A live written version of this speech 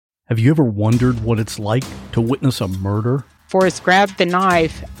Have you ever wondered what it's like to witness a murder? Forrest grabbed the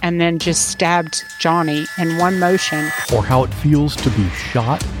knife and then just stabbed Johnny in one motion. Or how it feels to be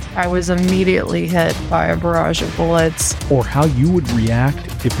shot? I was immediately hit by a barrage of bullets. Or how you would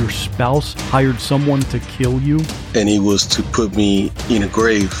react if your spouse hired someone to kill you? And he was to put me in a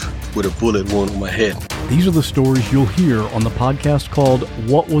grave with a bullet wound on my head. These are the stories you'll hear on the podcast called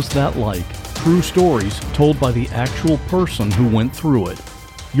What Was That Like? True stories told by the actual person who went through it.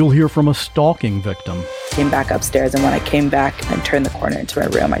 You'll hear from a stalking victim. Came back upstairs, and when I came back and turned the corner into my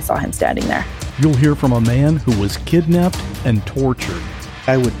room, I saw him standing there. You'll hear from a man who was kidnapped and tortured.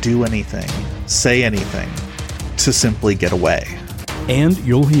 I would do anything, say anything, to simply get away. And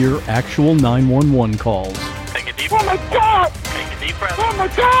you'll hear actual 911 calls. Take a deep breath. Oh my God! Take a deep breath. Oh my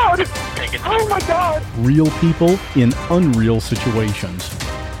God! Take a deep Oh my God! Real people in unreal situations.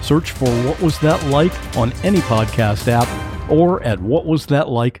 Search for What Was That Like on any podcast app or at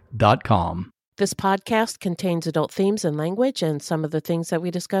whatwasthatlike.com. This podcast contains adult themes and language, and some of the things that we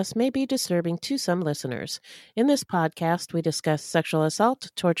discuss may be disturbing to some listeners. In this podcast, we discuss sexual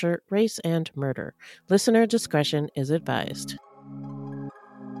assault, torture, race, and murder. Listener discretion is advised.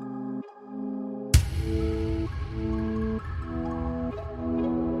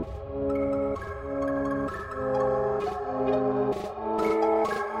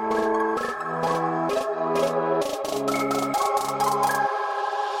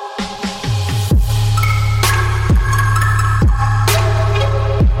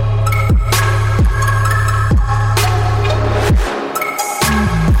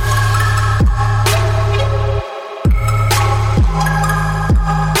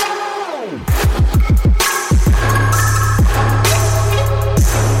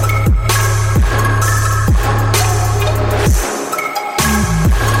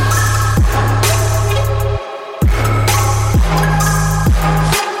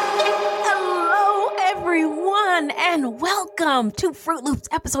 To Fruit Loops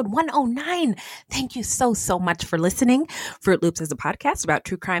episode 109. Thank you so much for listening. Fruit Loops is a podcast about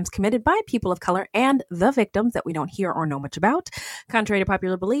true crimes committed by people of color and the victims that we don't hear or know much about. Contrary to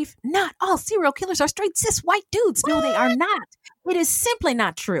popular belief, not all serial killers are straight cis white dudes. No, they are not. It is simply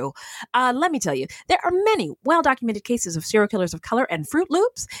not true. Let me tell you, there are many well-documented cases of serial killers of color, and Fruit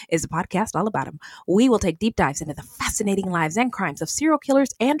Loops is a podcast all about them. We will take deep dives into the fascinating lives and crimes of serial killers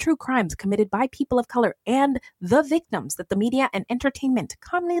and true crimes committed by people of color and the victims that the media and entertainment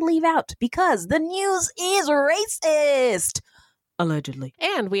commonly leave out because the news is racist. Allegedly.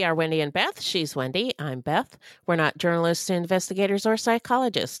 And we are Wendy and Beth. She's Wendy. I'm Beth. We're not journalists, investigators, or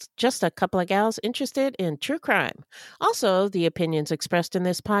psychologists, just a couple of gals interested in true crime. Also, the opinions expressed in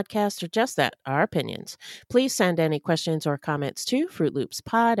this podcast are just that, our opinions. Please send any questions or comments to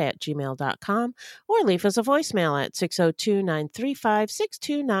fruitloopspod@gmail.com or leave us a voicemail at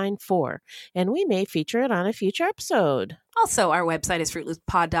 602-935-6294, and we may feature it on a future episode. Also, our website is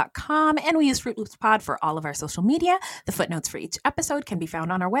fruitloopspod.com, and we use Fruit Loops Pod for all of our social media. The footnotes for each episode can be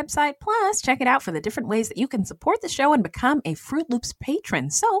found on our website. Plus, check it out for the different ways that you can support the show and become a Fruit Loops patron.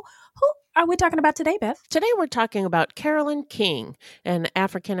 So, who are we talking about today, Beth? Today we're talking about Carolyn King, an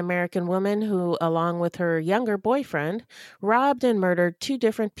African-American woman who, along with her younger boyfriend, robbed and murdered two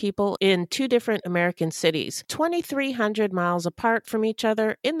different people in two different American cities, 2,300 miles apart from each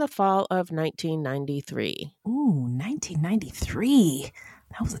other in the fall of 1993. Ooh, 1993.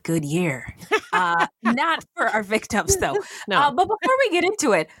 That was a good year. Not for our victims, though. No. But before we get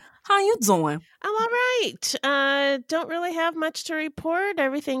into it, how you doing? I'm all right. Don't really have much to report.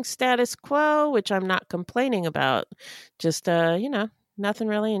 Everything's status quo, which I'm not complaining about. Just, nothing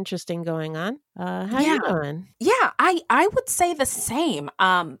really interesting going on. How you doing? Yeah, I would say the same.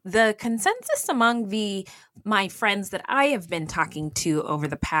 The consensus among my friends that I have been talking to over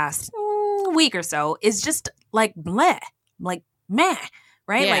the past week or so is just like bleh, like meh,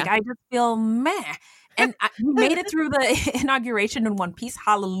 right? Yeah. Like I just feel meh. And we made it through the inauguration in one piece.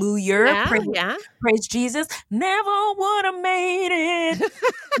 Hallelujah. Praise Jesus. Never would have made it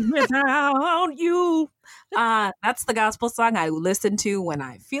without you. That's the gospel song I listen to when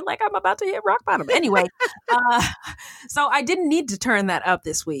I feel like I'm about to hit rock bottom. Anyway, so I didn't need to turn that up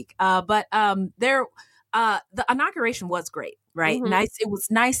this week. But the inauguration was great, right? Mm-hmm. Nice. It was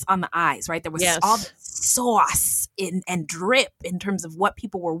nice on the eyes, right? There was all the sauce and drip in terms of what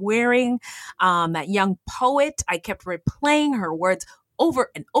people were wearing. That young poet, I kept replaying her words over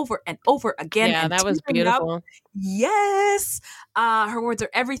and over and over again. Yeah, and that was beautiful. Up. Yes. Her words are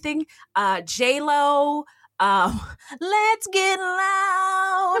everything. J-Lo, let's get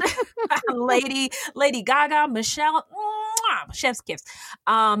loud. Lady Gaga, Michelle. chef's kiss.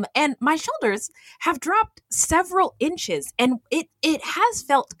 And my shoulders have dropped several inches, and it has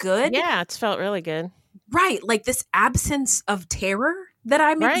felt good. Yeah, it's felt really good. Right. Like this absence of terror that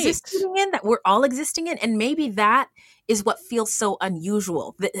I'm existing in, that we're all existing in. And maybe that is what feels so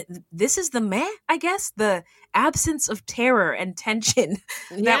unusual. This is the I guess, the absence of terror and tension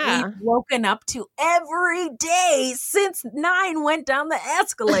that we've woken up to every day since 9 went down the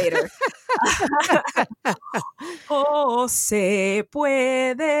escalator. Oh, se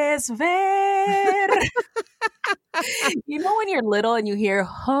puedes ver. You know when you're little and you hear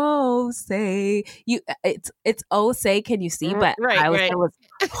Jose, it's Jose, can you see? But I was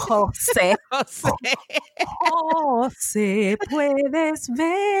Jose. Jose puedes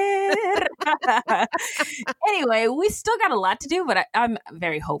ver. Anyway, we still got a lot to do, but I'm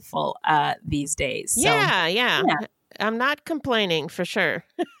very hopeful these days. So, yeah. I'm not complaining for sure.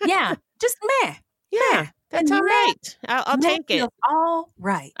 Yeah, just meh. Yeah, that's all right. I'll take it. All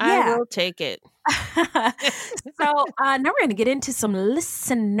right. I will take it. So now we're going to get into some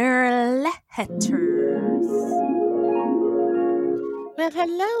listener letters. Well,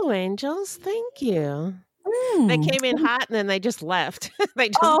 hello, angels. Thank you. They came in hot and then they just left. They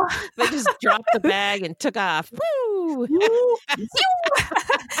just dropped the bag and took off. Woo!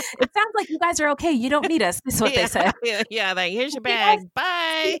 It sounds like you guys are okay. You don't need us. Is what they said. Yeah, like, here's your bag.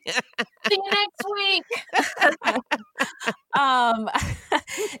 Bye. See you next week.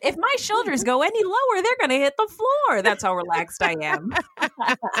 If my shoulders go any lower, they're going to hit the floor. That's how relaxed I am.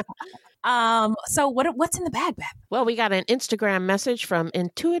 So what's in the bag, Beb? Well, we got an Instagram message from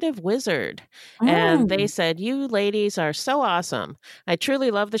Intuitive Wizard, and they said, "You ladies are so awesome. I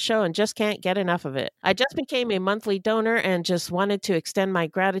truly love the show and just can't get enough of it. I just became a monthly donor and just wanted to extend my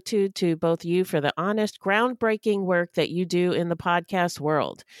gratitude to both you for the honest, groundbreaking work that you do in the podcast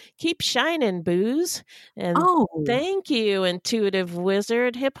world. Keep shining, booze." And thank you, Intuitive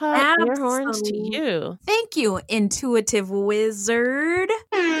Wizard. Hip hop, ear horns to you. Thank you, Intuitive Wizard.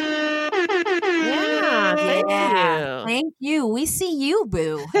 Thank you. Thank you. We see you,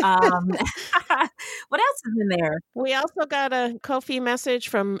 boo. What else is in there? We also got a Ko-fi message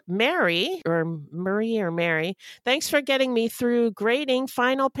from Mary. Thanks for getting me through grading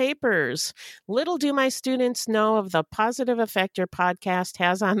final papers. Little do my students know of the positive effect your podcast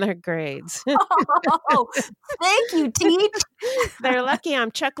has on their grades. Thank you, Teach. They're lucky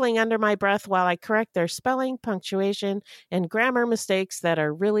I'm chuckling under my breath while I correct their spelling, punctuation, and grammar mistakes that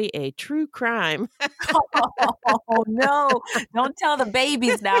are really a true crime. Oh, no. Don't tell the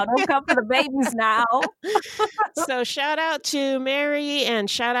babies now. Don't come for the babies now. So shout out to Mary and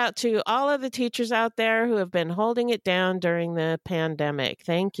shout out to all of the teachers out there who have been holding it down during the pandemic.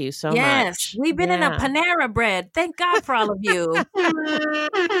 Thank you so much. Yes, we've been in a Panera Bread. Thank God for all of you.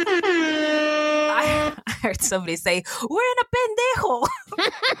 I heard somebody say, "We're in a pendejo."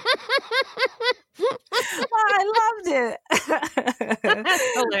 I loved it. That's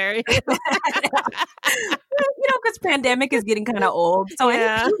hilarious. Because pandemic is getting kind of old. So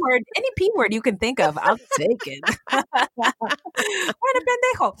any P word you can think of, I'll take it. We're in a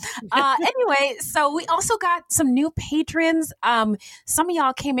pendejo. Anyway, so we also got some new patrons. Some of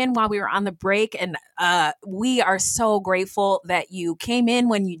y'all came in while we were on the break, and we are so grateful that you came in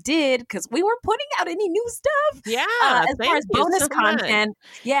when you did, because we weren't putting out any new stuff. Yeah, as far as bonus content.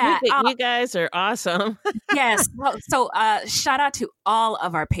 Yeah, you guys are awesome. Yes. So shout out to all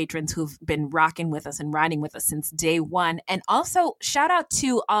of our patrons who've been rocking with us and riding with us since day one. And also shout out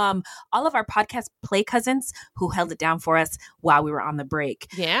to all of our podcast play cousins who held it down for us while we were on the break.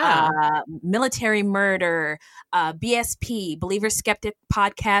 Yeah. Military Murder, BSP, Believer Skeptic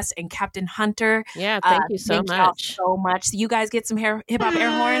Podcast, and Captain Hunter. Yeah, thank you so much. So much. So you guys get some hip hop air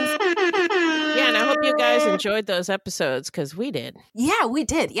horns. Yeah, and I hope you guys enjoyed those episodes, because we did. Yeah, we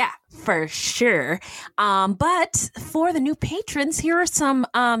did. Yeah, for sure. But for the new patrons, here are some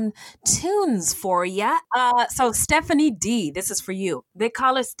tunes for you. So Stephanie D, this is for you. They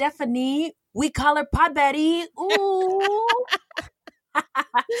call her Stephanie. We call her Pod Betty. Ooh.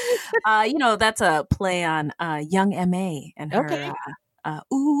 That's a play on Young M.A. and her. Okay.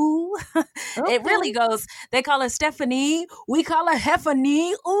 Ooh. Okay. It really goes, they call her Stephanie, we call her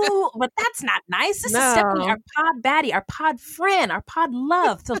Heffany. Ooh, but that's not nice. This is Stephanie, our pod baddie, our pod friend, our pod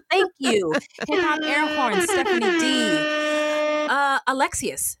love. So thank you. Hip hop air horn, Stephanie D.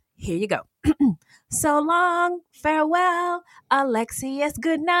 Alexius, here you go. So long, farewell, Alexius,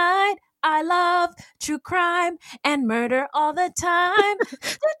 good night. I love true crime and murder all the time.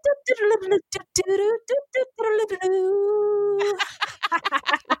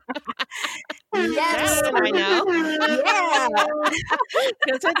 Yes, I know. Yeah,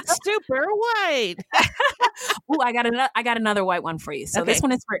 because it's super white. Ooh, I got another white one for you. So Okay. this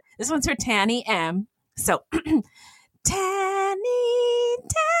one's for Tanny M. So Tanny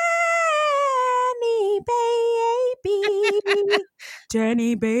baby,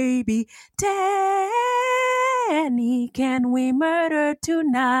 Tanny baby, Tanny, can we murder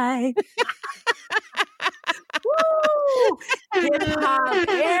tonight? Woo! Hip hop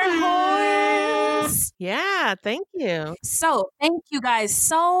air horns. Yeah, thank you. So thank you guys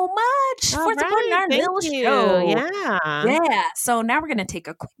so much All for supporting our thank little you. show. Yeah. Yeah. So now we're going to take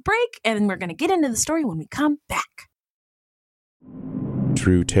a quick break and we're going to get into the story when we come back.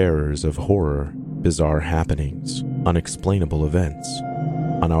 True terrors of horror, bizarre happenings, unexplainable events.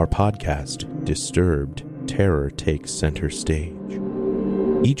 On our podcast, Disturbed, terror takes center stage.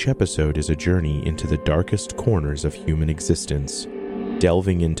 Each episode is a journey into the darkest corners of human existence,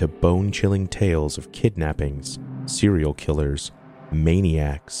 delving into bone-chilling tales of kidnappings, serial killers,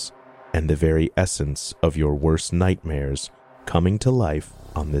 maniacs, and the very essence of your worst nightmares coming to life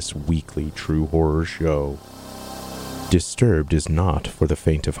on this weekly true horror show. Disturbed is not for the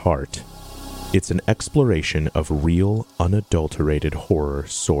faint of heart. It's an exploration of real, unadulterated horror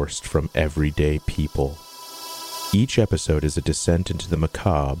sourced from everyday people. Each episode is a descent into the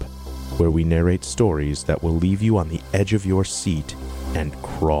macabre, where we narrate stories that will leave you on the edge of your seat and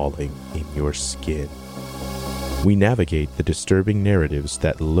crawling in your skin. We navigate the disturbing narratives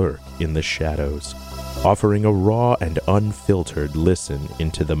that lurk in the shadows, offering a raw and unfiltered listen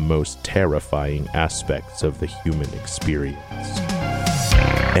into the most terrifying aspects of the human experience.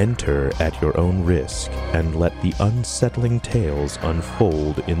 Enter at your own risk and let the unsettling tales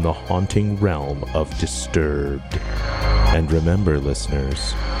unfold in the haunting realm of Disturbed. And remember,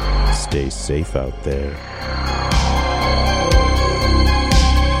 listeners, stay safe out there.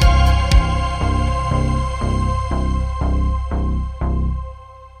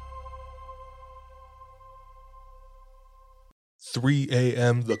 "3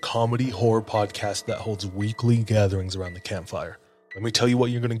 a.m. the comedy horror podcast that holds weekly gatherings around the campfire. Let me tell you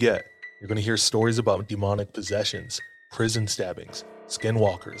what you're going to get. You're going to hear stories about demonic possessions, prison stabbings,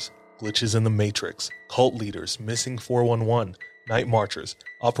 skinwalkers, glitches in the Matrix, cult leaders, missing 411, night marchers,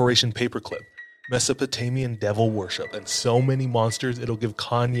 Operation Paperclip, Mesopotamian devil worship, and so many monsters it'll give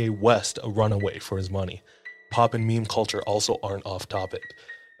Kanye West a runaway for his money. Pop and meme culture also aren't off topic.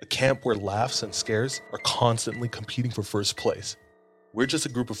 A camp where laughs and scares are constantly competing for first place. We're just a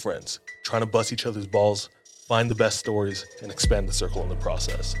group of friends, trying to bust each other's balls, find the best stories, and expand the circle in the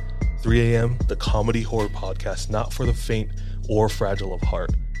process. 3 a.m., the comedy horror podcast, not for the faint or fragile of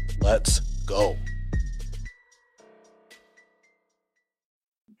heart. Let's go.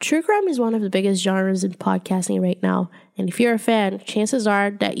 True crime is one of the biggest genres in podcasting right now, and if you're a fan, chances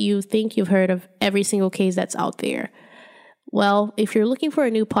are that you think you've heard of every single case that's out there. Well, if you're looking for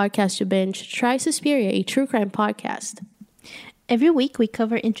a new podcast to binge, try Suspiria, a true crime podcast. Every week, we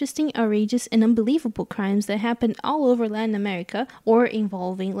cover interesting, outrageous, and unbelievable crimes that happen all over Latin America or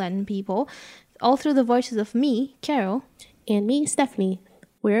involving Latin people, all through the voices of me, Carol, and me, Stephanie.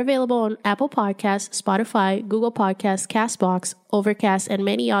 We're available on Apple Podcasts, Spotify, Google Podcasts, CastBox, Overcast, and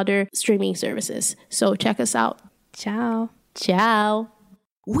many other streaming services. So check us out. Ciao. Ciao.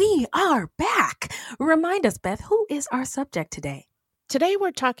 We are back. Remind us, Beth, who is our subject today? Today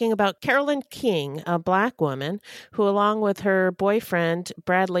we're talking about Carolyn King, a Black woman who, along with her boyfriend,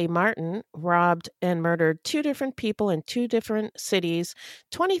 Bradley Martin, robbed and murdered two different people in two different cities,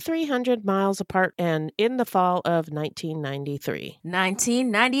 2,300 miles apart, and in the fall of 1993.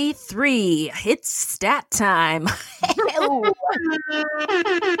 1993. It's stat time.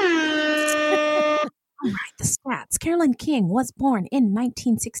 All right, the stats. Carolyn King was born in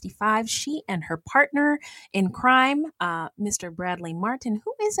 1965. She and her partner in crime, Mr. Bradley Martin,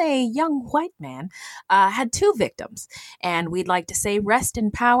 who is a young white man, had two victims. And we'd like to say rest in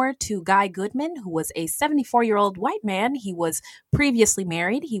power to Guy Goodman, who was a 74-year-old white man. He was previously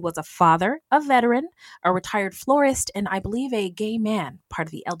married. He was a father, a veteran, a retired florist, and I believe a gay man, part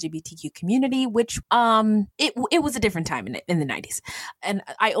of the LGBTQ community, which it was a different time in the 90s. And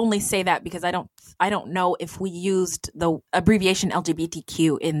I only say that because I don't know if we used the abbreviation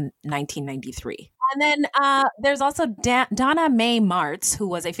LGBTQ in 1993. And then there's also Donna Mae Martz, who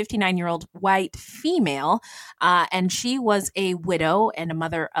was a 59-year-old white female, and she was a widow and a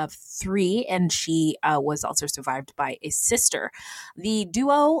mother of three, and she was also survived by a sister. The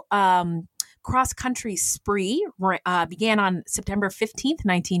duo cross-country spree began on September 15th,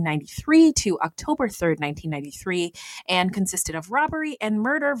 1993 to October 3rd, 1993, and consisted of robbery and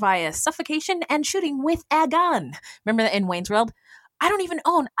murder via suffocation and shooting with a gun. Remember that in Wayne's World? I don't even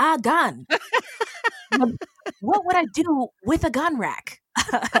own a gun. What would I do with a gun rack?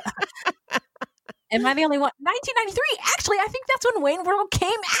 Am I the only one? 1993. Actually, I think that's when Wayne World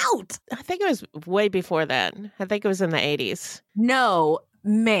came out. I think it was way before that. I think it was in the 80s. No,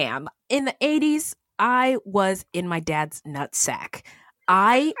 ma'am. In the 80s, I was in my dad's nutsack.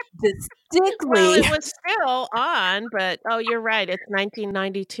 I distinctly... Well, it was still on, but you're right. It's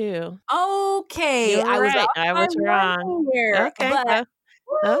 1992. Okay. You're right. I was wrong. Okay. But,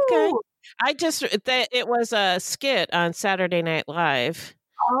 okay. It was a skit on Saturday Night Live.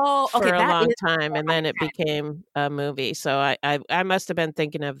 Oh, okay. For a long time, and then it became a movie. So I must have been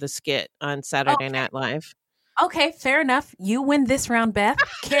thinking of the skit on Saturday Night Live. Okay, fair enough. You win this round, Beth.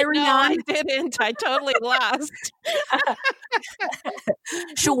 Carry on. I didn't. I totally lost.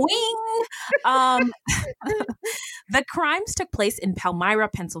 Shwing. The crimes took place in Palmyra,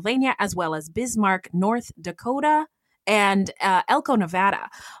 Pennsylvania, as well as Bismarck, North Dakota, and Elko, Nevada.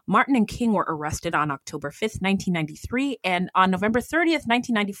 Martin and King were arrested on October 5th, 1993, and on November 30th,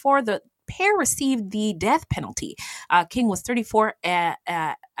 1994, the pair received the death penalty. King was 34 at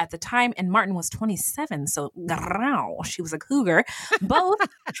the time, and Martin was 27. So, she was a cougar. Both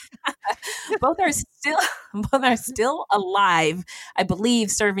are still alive, I believe,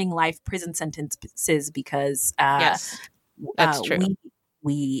 serving life prison sentences because yes, that's true.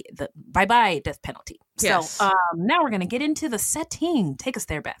 Bye-bye death penalty. Yes. So now we're going to get into the setting. Take us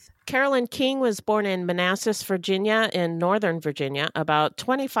there, Beth. Carolyn King was born in Manassas, Virginia, in Northern Virginia, about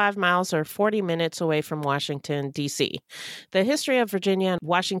 25 miles or 40 minutes away from Washington, D.C. The history of Virginia and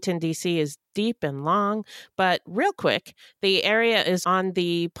Washington, D.C. is deep and long, but real quick, the area is on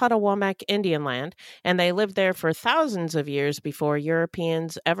the Potawatomi Indian land, and they lived there for thousands of years before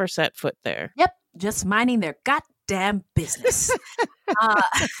Europeans ever set foot there. Yep, just minding their goddamn business.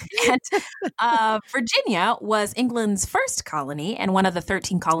 Virginia was England's first colony and one of the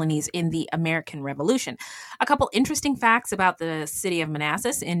 13 colonies in the American Revolution. A couple interesting facts about the city of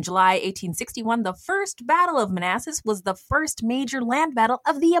Manassas. In July 1861, the First Battle of Manassas was the first major land battle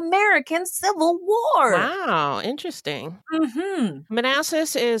of the American Civil War. Wow, interesting. Mm-hmm.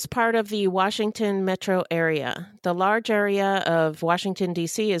 Manassas is part of the Washington metro area. The large area of Washington,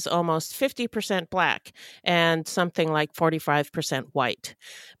 D.C. is almost 50% black and something like 45% white.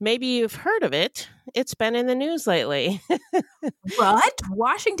 Maybe you've heard of it. It's been in the news lately. What?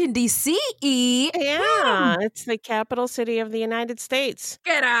 Washington, D.C.? Yeah, it's the capital city of the United States.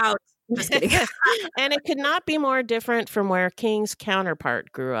 Get out. Just kidding. And it could not be more different from where King's counterpart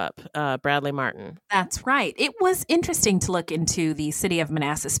grew up, Bradley Martin. That's right. It was interesting to look into the city of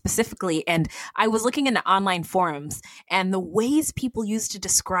Manassas specifically, and I was looking into online forums and the ways people used to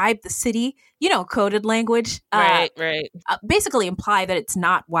describe the city, coded language. Right. Basically imply that it's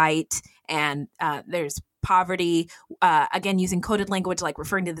not white and there's poverty, again, using coded language, like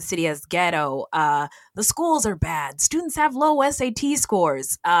referring to the city as ghetto. The schools are bad. Students have low SAT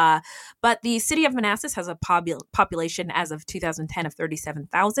scores. But the city of Manassas has a population as of 2010 of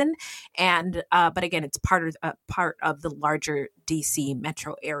 37,000. And but again, it's part of the larger DC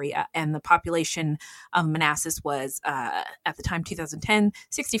metro area. And the population of Manassas was, at the time, 2010,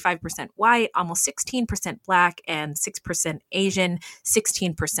 65% white, almost 16% black, and 6% Asian,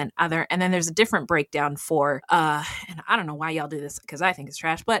 16% other. And then there's a different breakdown for, and I don't know why y'all do this because I think it's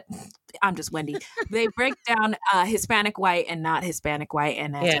trash, but I'm just Wendy. They break down Hispanic white and not Hispanic white.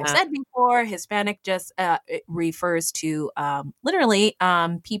 And as I said before, Hispanic just it refers to literally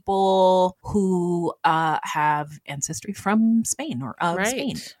people who have ancestry from Spain or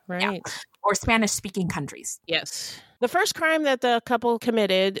Spain. Right. Yeah. Or Spanish-speaking countries. Yes. The first crime that the couple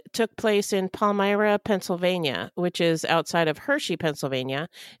committed took place in Palmyra, Pennsylvania, which is outside of Hershey, Pennsylvania,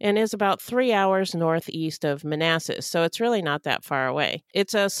 and is about 3 hours northeast of Manassas, so it's really not that far away.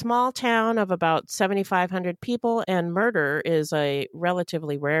 It's a small town of about 7,500 people, and murder is a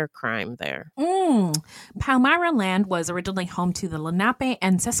relatively rare crime there. Palmyra land was originally home to the Lenape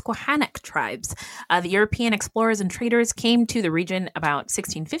and Susquehannock tribes. The European explorers and traders came to the region about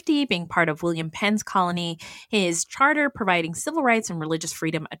 1650, being part of William Penn's colony. His charter providing civil rights and religious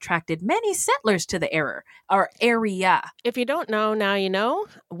freedom attracted many settlers to the area. If you don't know, now you know.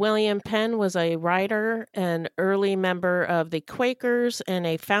 William Penn was a writer, an early member of the Quakers, and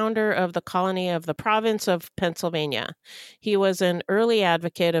a founder of the colony of the province of Pennsylvania. He was an early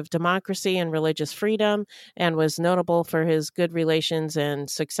advocate of democracy and religious freedom and was notable for his good relations and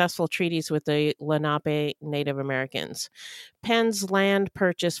successful treaties with the Lenape Native Americans. Penn's land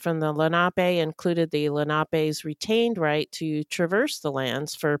purchase from the Lenape included the Lenape's retained gained right to traverse the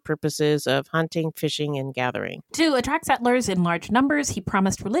lands for purposes of hunting, fishing, and gathering. To attract settlers in large numbers, he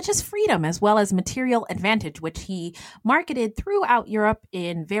promised religious freedom as well as material advantage, which he marketed throughout Europe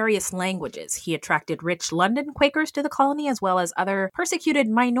in various languages. He attracted rich London Quakers to the colony as well as other persecuted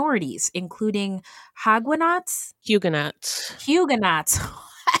minorities, including Huguenots.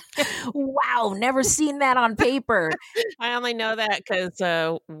 Wow, never seen that on paper. I only know that because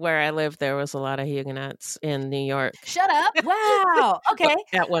where I lived, there was a lot of Huguenots in New York. Shut up. Wow. Okay.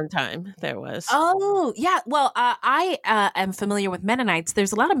 At one time, there was. Oh, yeah. Well, I am familiar with Mennonites.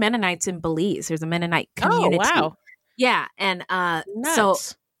 There's a lot of Mennonites in Belize. There's a Mennonite community. Oh, wow. Yeah. And so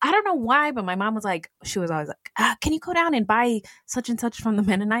I don't know why, but my mom was like, she was always like, can you go down and buy such and such from the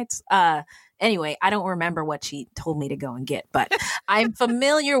Mennonites? Anyway, I don't remember what she told me to go and get, but I'm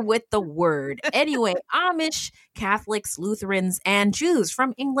familiar with the word. Anyway, Amish, Catholics, Lutherans, and Jews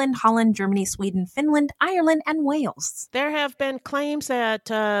from England, Holland, Germany, Sweden, Finland, Ireland, and Wales. There have been claims that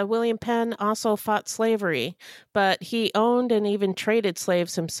William Penn also fought slavery, but he owned and even traded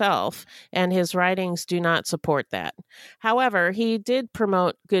slaves himself, and his writings do not support that. However, he did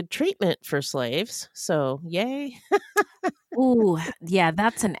promote good treatment for slaves, so yay. Ooh, yeah,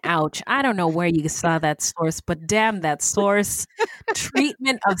 that's an ouch. I don't know where you saw that source, but damn that source.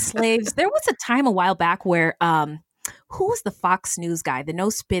 Treatment of slaves. There was a time a while back where who was the Fox News guy, the No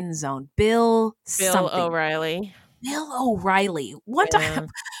Spin Zone? Bill O'Reilly. Bill O'Reilly. One time,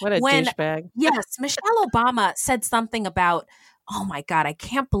 what a douchebag. Yes, Michelle Obama said something about, oh my God, I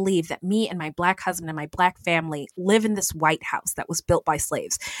can't believe that me and my Black husband and my Black family live in this White House that was built by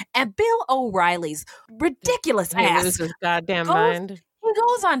slaves. And Bill O'Reilly's ridiculous ass. He loses his goddamn mind. He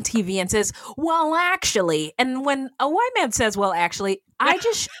goes on TV and says, well, actually, and when a white man says, well, actually, I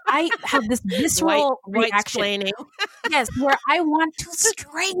have this visceral reaction. Yes, where I want to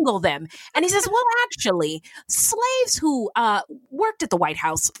strangle them. And he says, well, actually, slaves who worked at the White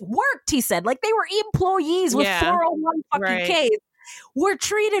House he said, like they were employees with 401 fucking Ks, were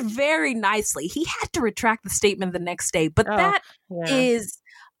treated very nicely. He had to retract the statement the next day. But is...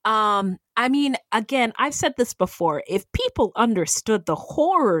 I mean, again, I've said this before. If people understood the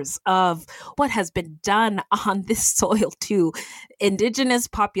horrors of what has been done on this soil to indigenous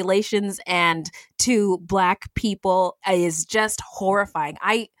populations and to Black people, is just horrifying.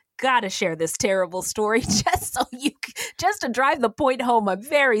 I gotta share this terrible story just to drive the point home. I'm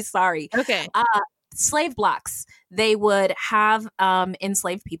very sorry. Okay. Slave blocks. They would have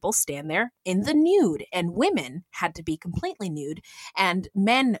enslaved people stand there in the nude, and women had to be completely nude, and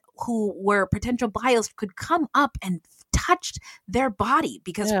men who were potential buyers could come up and touch their body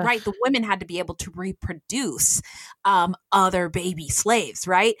because, the women had to be able to reproduce other baby slaves,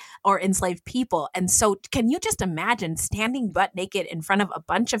 right? Or enslaved people. And so can you just imagine standing butt naked in front of a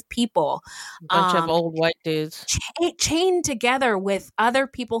bunch of people? A bunch of old white dudes. Chained together with other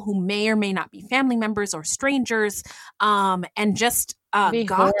people who may or may not be family members or strangers, and just be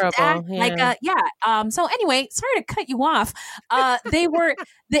horrible. So anyway, sorry to cut you off.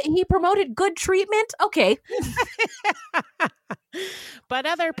 He promoted good treatment. Okay. But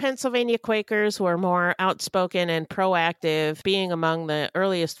other Pennsylvania Quakers were more outspoken and proactive, being among the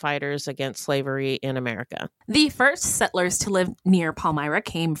earliest fighters against slavery in America. The first settlers to live near Palmyra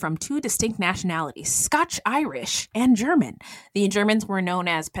came from two distinct nationalities, Scotch-Irish and German. The Germans were known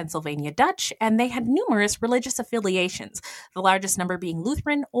as Pennsylvania Dutch, and they had numerous religious affiliations, the largest number being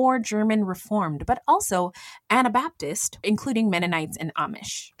Lutheran or German Reformed, but also Anabaptist, including Mennonites and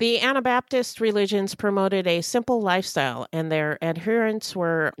Amish. The Anabaptist religions promoted a simple lifestyle, and their adherents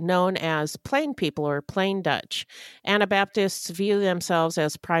were known as plain people or plain Dutch. Anabaptists view themselves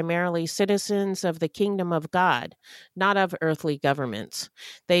as primarily citizens of the kingdom of God, not of earthly governments.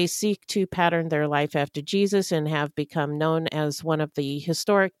 They seek to pattern their life after Jesus and have become known as one of the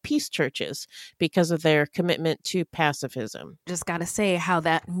historic peace churches because of their commitment to pacifism. Just got to say how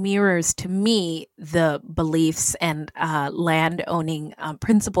that mirrors to me the beliefs and land owning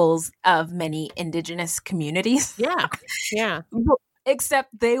principles of many indigenous communities. Yeah. Yeah. Except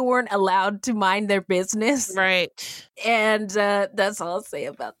they weren't allowed to mind their business. Right. And that's all I'll say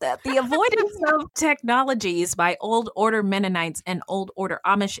about that. The avoidance of technologies by Old Order Mennonites and Old Order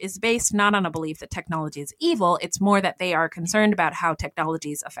Amish is based not on a belief that technology is evil. It's more that they are concerned about how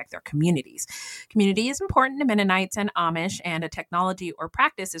technologies affect their communities. Community is important to Mennonites and Amish, and a technology or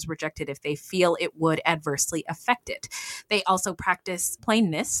practice is rejected if they feel it would adversely affect it. They also practice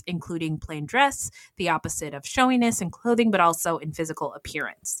plainness, including plain dress, the opposite of showiness in clothing, but also in physical physical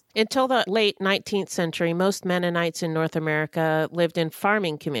appearance. Until the late 19th century, most Mennonites in North America lived in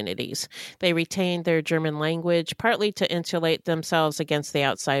farming communities. They retained their German language, partly to insulate themselves against the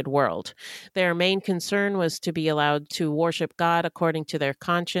outside world. Their main concern was to be allowed to worship God according to their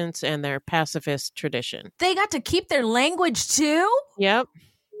conscience and their pacifist tradition. They got to keep their language too? Yep.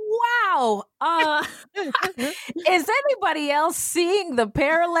 Wow. Is anybody else seeing the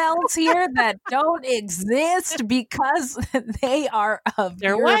parallels here that don't exist because they are of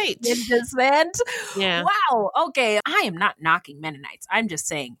They're European white descent? Yeah. Wow. Okay. I am not knocking Mennonites. I'm just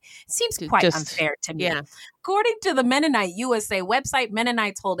saying it seems quite unfair to me. Yeah. According to the Mennonite USA website,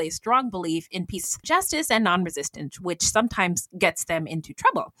 Mennonites hold a strong belief in peace, justice, and non-resistance, which sometimes gets them into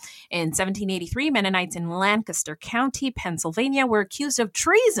trouble. In 1783, Mennonites in Lancaster County, Pennsylvania, were accused of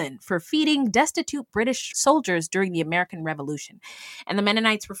treason for feeding destitute British soldiers during the American Revolution. And the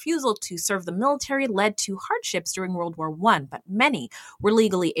Mennonites' refusal to serve the military led to hardships during World War I, but many were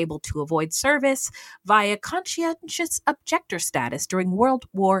legally able to avoid service via conscientious objector status during World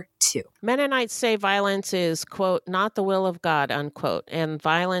War II. Mennonites say violence is, quote, not the will of God, unquote, and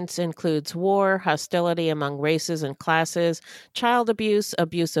violence includes war, hostility among races and classes, child abuse,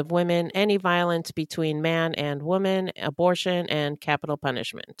 abuse of women, any violence between man and woman, abortion, and capital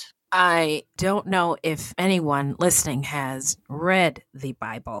punishment. I don't know if anyone listening has read the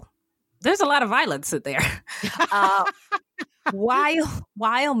Bible. There's a lot of violence in there.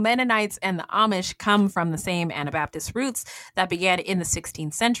 While Mennonites and the Amish come from the same Anabaptist roots that began in the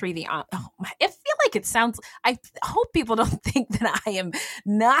 16th century, I feel like it sounds, I hope people don't think that I am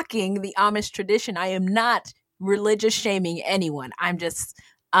knocking the Amish tradition. I am not religious shaming anyone. I'm just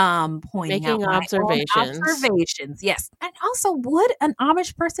pointing making out observations. Yes. And also, would an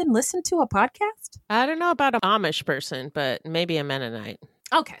Amish person listen to a podcast? I don't know about an Amish person, but maybe a Mennonite.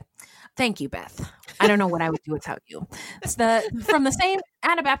 Okay. Thank you, Beth. I don't know what I would do without you. It's from the same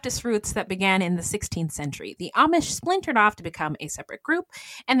Anabaptist roots that began in the 16th century. The Amish splintered off to become a separate group,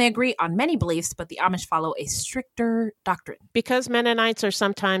 and they agree on many beliefs, but the Amish follow a stricter doctrine. Because Mennonites are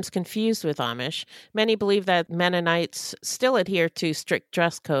sometimes confused with Amish, many believe that Mennonites still adhere to strict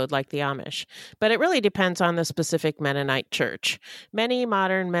dress code like the Amish, but it really depends on the specific Mennonite church. Many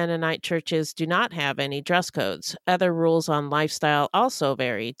modern Mennonite churches do not have any dress codes. Other rules on lifestyle also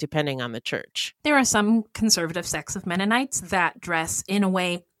vary depending on the church. There are some conservative sects of Mennonites that dress in a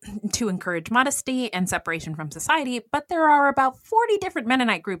way to encourage modesty and separation from society, but there are about 40 different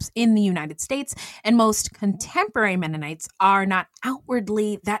Mennonite groups in the United States, and most contemporary Mennonites are not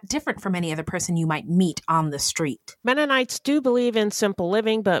outwardly that different from any other person you might meet on the street. Mennonites do believe in simple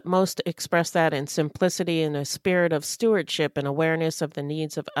living, but most express that in simplicity and a spirit of stewardship and awareness of the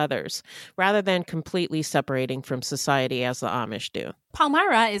needs of others, rather than completely separating from society as the Amish do.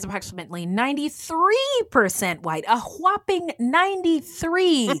 Palmyra is approximately 93% white, a whopping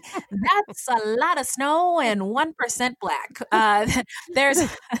 93. That's a lot of snow and 1% black. There's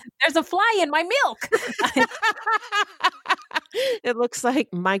a fly in my milk. It looks like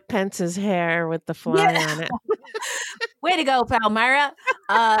Mike Pence's hair with the fly on it. Way to go, Palmyra.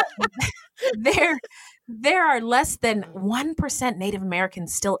 There are less than 1% Native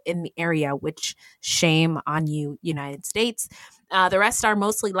Americans still in the area, which shame on you, United States. The rest are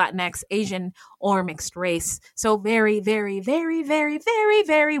mostly Latinx, Asian, or mixed race. So very, very, very, very, very,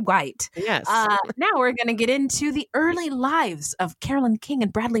 very white. Yes. Now we're going to get into the early lives of Carolyn King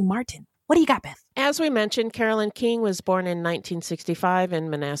and Bradley Martin. What do you got, Beth? As we mentioned, Carolyn King was born in 1965 in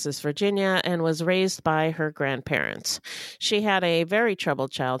Manassas, Virginia, and was raised by her grandparents. She had a very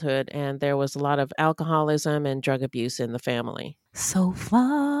troubled childhood, and there was a lot of alcoholism and drug abuse in the family. So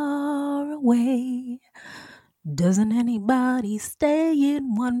far away, doesn't anybody stay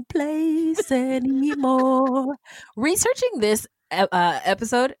in one place anymore? Researching this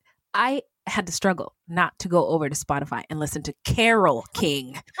episode, I had to struggle not to go over to Spotify and listen to Carole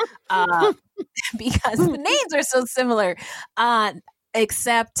King because the names are so similar,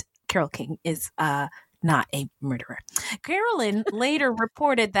 except Carole King is not a murderer. Carolyn later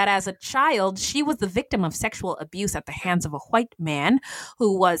reported that as a child, she was the victim of sexual abuse at the hands of a white man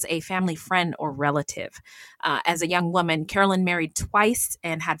who was a family friend or relative. As a young woman, Carolyn married twice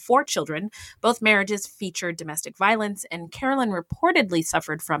and had 4 children. Both marriages featured domestic violence, and Carolyn reportedly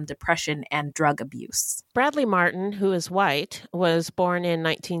suffered from depression and drug abuse. Bradley Martin, who is white, was born in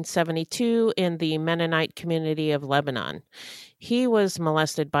 1972 in the Mennonite community of Lebanon. He was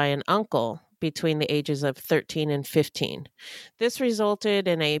molested by an uncle between the ages of 13 and 15. This resulted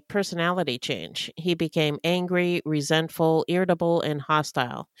in a personality change. He became angry, resentful, irritable, and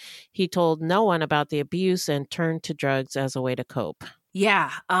hostile. He told no one about the abuse and turned to drugs as a way to cope. Yeah,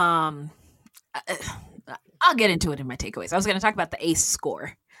 I'll get into it in my takeaways. I was going to talk about the ACE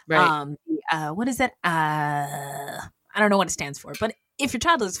score. Right. What is that? I don't know what it stands for, but if your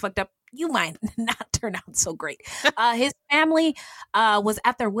child is fucked up, you might not turn out so great. His family was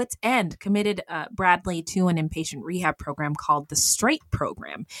at their wits' end, committed Bradley to an inpatient rehab program called the Straight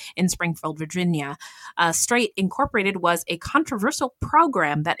Program in Springfield, Virginia. Straight Incorporated was a controversial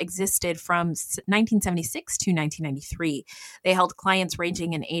program that existed from 1976 to 1993. They held clients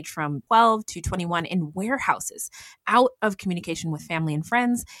ranging in age from 12 to 21 in warehouses, out of communication with family and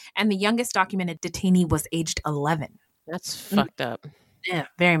friends, and the youngest documented detainee was aged 11. That's fucked up. Yeah,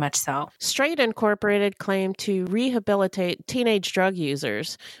 very much so. Straight Incorporated claimed to rehabilitate teenage drug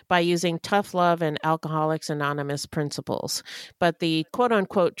users by using tough love and Alcoholics Anonymous principles. But the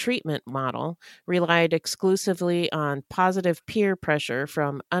quote-unquote treatment model relied exclusively on positive peer pressure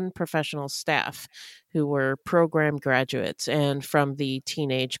from unprofessional staff who were program graduates and from the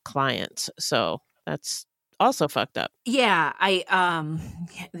teenage clients. So that's also fucked up. Yeah,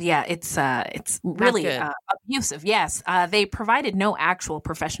 it's really abusive. Yes, they provided no actual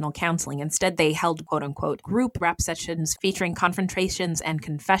professional counseling. Instead, they held quote unquote group rap sessions featuring confrontations and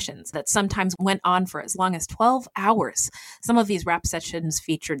confessions that sometimes went on for as long as 12 hours. Some of these rap sessions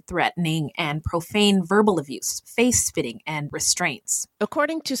featured threatening and profane verbal abuse, face spitting, and restraints.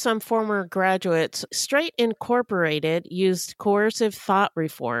 According to some former graduates, Straight Incorporated used coercive thought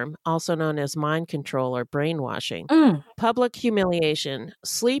reform, also known as mind control or brainwashing, public humiliation,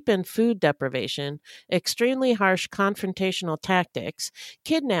 sleep and food deprivation, extremely harsh confrontational tactics,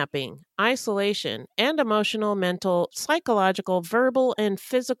 kidnapping, isolation, and emotional, mental, psychological, verbal, and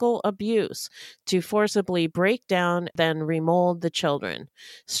physical abuse to forcibly break down, then remold the children.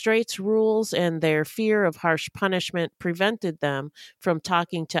 Straight's rules and their fear of harsh punishment prevented them from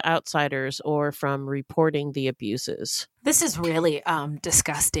talking to outsiders or from reporting the abuses. This is really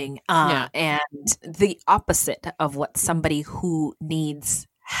disgusting and the opposite of what somebody who needs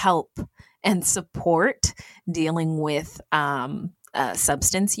help and support dealing with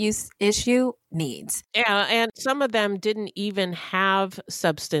substance use issue needs. Yeah, and some of them didn't even have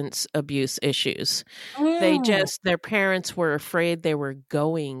substance abuse issues. Their parents were afraid they were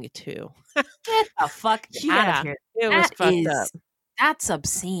going to. Get the fuck out of here. It was fucked up. That's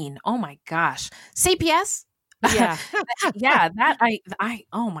obscene. Oh my gosh. CPS? Yeah. Yeah, that I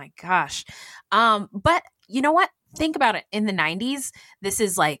oh my gosh. But you know what? Think about it. In the 90s, this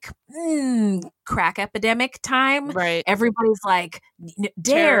is like crack epidemic time. Right. Everybody's like,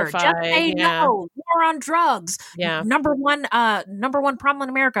 dare, terrified, just say no, war on drugs. Yeah. Number one problem in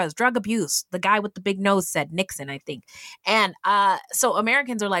America is drug abuse. The guy with the big nose said, Nixon, I think. And so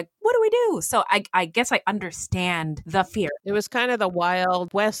Americans are like, what do we do? So I guess I understand the fear. It was kind of the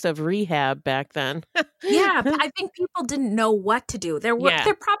Wild West of rehab back then. Yeah, but I think people didn't know what to do. There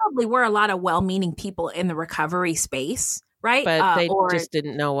probably were a lot of well-meaning people in the recovery space, right? But they just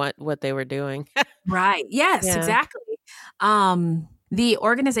didn't know what they were doing. Right. Yes, exactly. The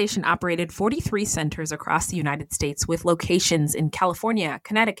organization operated 43 centers across the United States with locations in California,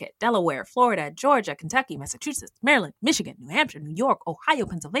 Connecticut, Delaware, Florida, Georgia, Kentucky, Massachusetts, Maryland, Michigan, New Hampshire, New York, Ohio,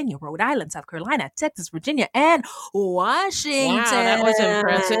 Pennsylvania, Rhode Island, South Carolina, Texas, Virginia, and Washington. Wow, that was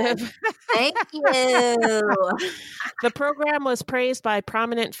impressive. Thank you. The program was praised by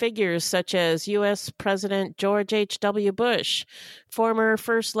prominent figures such as U.S. President George H.W. Bush, former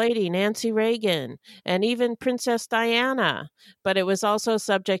First Lady Nancy Reagan, and even Princess Diana. But it was also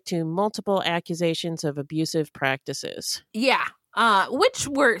subject to multiple accusations of abusive practices. Yeah, which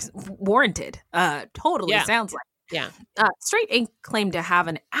were warranted. Totally sounds like. Yeah. Straight Inc. claimed to have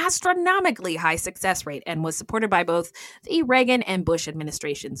an astronomically high success rate and was supported by both the Reagan and Bush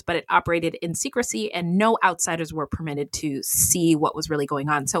administrations, but it operated in secrecy and no outsiders were permitted to see what was really going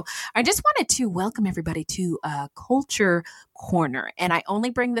on. So I just wanted to welcome everybody to Culture Corner. And I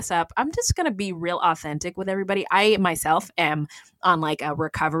only bring this up, I'm just going to be real authentic with everybody. I myself am on like a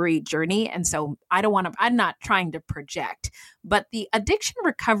recovery journey. And so I'm not trying to project, but the addiction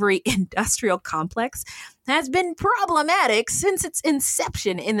recovery industrial complex has been problematic since its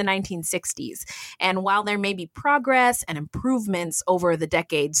inception in the 1960s. And while there may be progress and improvements over the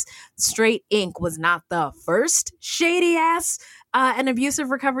decades, Straight Inc. was not the first shady ass and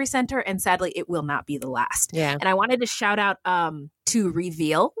abusive recovery center, and sadly, it will not be the last. Yeah. And I wanted to shout out to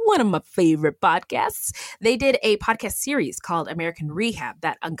reveal one of my favorite podcasts. They did a podcast series called American Rehab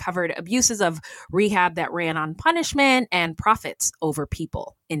that uncovered abuses of rehab that ran on punishment and profits over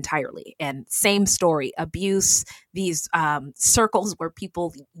people entirely. And same story, abuse, these circles where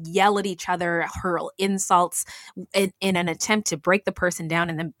people yell at each other, hurl insults in an attempt to break the person down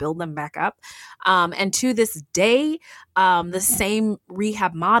and then build them back up. And to this day, the same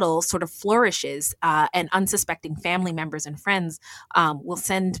rehab model sort of flourishes, and unsuspecting family members and friends will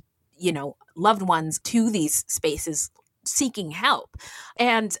send, loved ones to these spaces seeking help.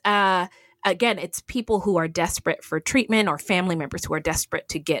 And again, it's people who are desperate for treatment or family members who are desperate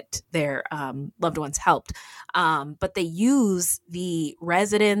to get their loved ones helped. But they use the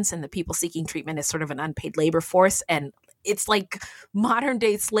residents and the people seeking treatment as sort of an unpaid labor force. And it's like modern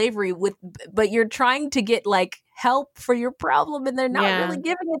day slavery but you're trying to get like help for your problem and they're not really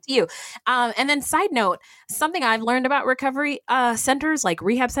giving it to you. And then side note, something I've learned about recovery centers, like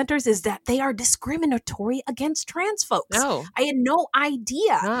rehab centers, is that they are discriminatory against trans folks. Oh. I had no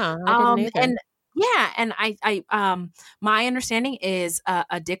idea. I didn't either. And yeah, and I my understanding is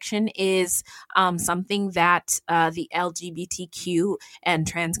addiction is something that the LGBTQ and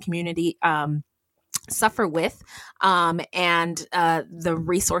trans community suffer with, and the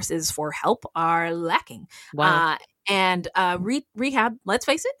resources for help are lacking. Wow. And rehab, let's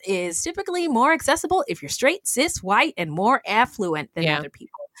face it, is typically more accessible if you're straight, cis, white, and more affluent than other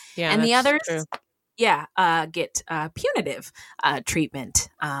people. Yeah, and the others, true. get punitive treatment.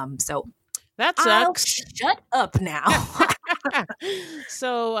 So that I'll sucks. shut up now.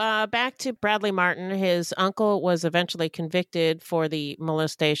 So back to Bradley Martin. His uncle was eventually convicted for the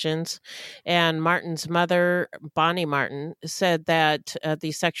molestations, and Martin's mother, Bonnie Martin, said that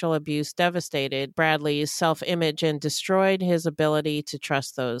the sexual abuse devastated Bradley's self-image and destroyed his ability to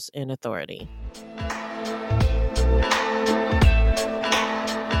trust those in authority.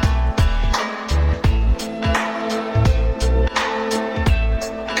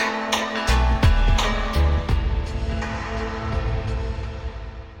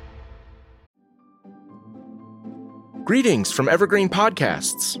 Greetings from Evergreen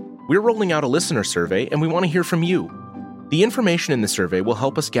Podcasts. We're rolling out a listener survey, and we want to hear from you. The information in the survey will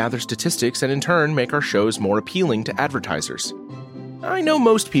help us gather statistics and in turn make our shows more appealing to advertisers. I know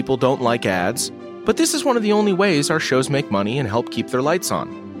most people don't like ads, but this is one of the only ways our shows make money and help keep their lights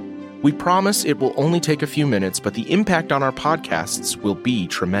on. We promise it will only take a few minutes, but the impact on our podcasts will be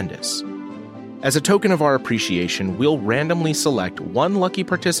tremendous. As a token of our appreciation, we'll randomly select one lucky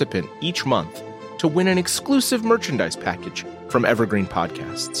participant each month to win an exclusive merchandise package from Evergreen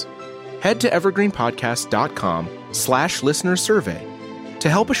Podcasts. Head to evergreenpodcast.com/listenersurvey to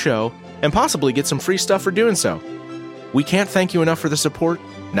help a show and possibly get some free stuff for doing so. We can't thank you enough for the support.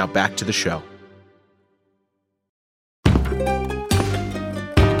 Now back to the show.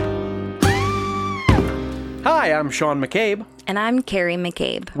 Hi, I'm Sean McCabe. And I'm Carrie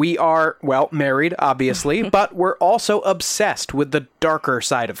McCabe. We are, well, married, obviously, but we're also obsessed with the darker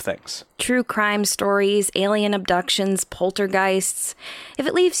side of things. True crime stories, alien abductions, poltergeists. If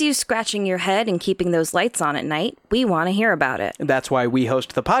it leaves you scratching your head and keeping those lights on at night, we want to hear about it. That's why we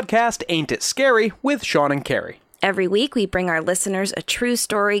host the podcast, Ain't It Scary, with Sean and Carrie. Every week, we bring our listeners a true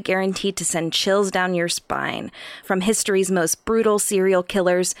story guaranteed to send chills down your spine. From history's most brutal serial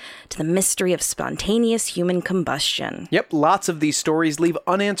killers to the mystery of spontaneous human combustion. Yep, lots of these stories leave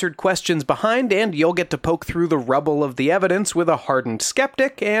unanswered questions behind, and you'll get to poke through the rubble of the evidence with a hardened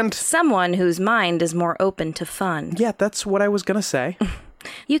skeptic and someone whose mind is more open to fun. Yeah, that's what I was gonna say.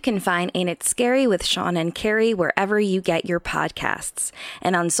 You can find Ain't It Scary with Sean and Carrie wherever you get your podcasts,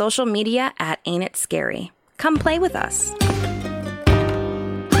 and on social media at Ain't It Scary. Come play with us.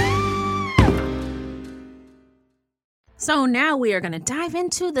 So now we are going to dive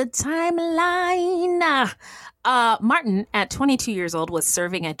into the timeline. Martin, at 22 years old, was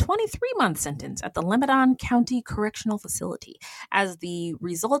serving a 23-month sentence at the Lebanon County Correctional Facility as the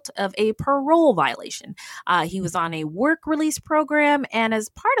result of a parole violation. He was on a work release program, and as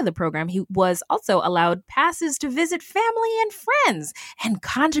part of the program, he was also allowed passes to visit family and friends and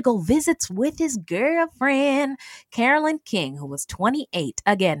conjugal visits with his girlfriend, Carolyn King, who was 28.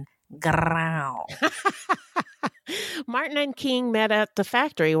 Again, growl. Martin and King met at the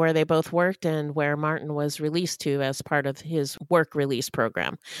factory where they both worked and where Martin was released to as part of his work release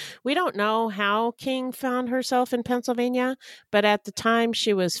program. We don't know how King found herself in Pennsylvania, but at the time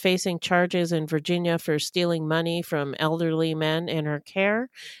she was facing charges in Virginia for stealing money from elderly men in her care,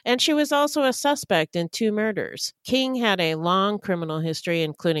 and she was also a suspect in 2 murders. King had a long criminal history,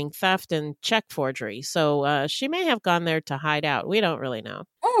 including theft and check forgery, so she may have gone there to hide out. We don't really know.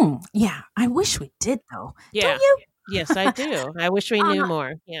 Yeah, I wish we did, though. Yeah. Don't you? Yes, I do. I wish we knew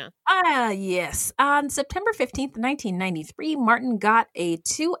more. Yeah. Yes. On September 15th, 1993, Martin got a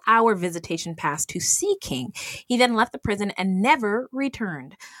 2-hour visitation pass to see King. He then left the prison and never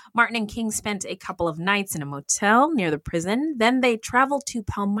returned. Martin and King spent a couple of nights in a motel near the prison. Then they traveled to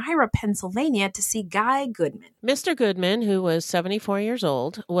Palmyra, Pennsylvania to see Guy Goodman. Mr. Goodman, who was 74 years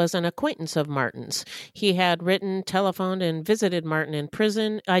old, was an acquaintance of Martin's. He had written, telephoned, and visited Martin in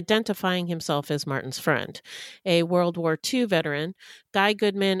prison, identifying himself as Martin's friend. A World War II veteran, Guy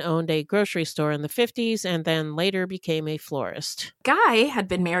Goodman owned a grocery store in the 50s and then later became a florist. Guy had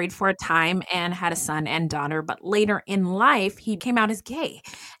been married for a time and had a son and daughter, but later in life, he came out as gay.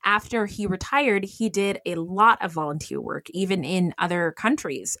 After he retired, he did a lot of volunteer work, even in other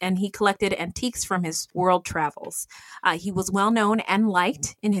countries, and he collected antiques from his world travels. He was well known and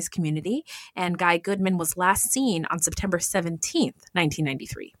liked in his community, and Guy Goodman was last seen on September 17th,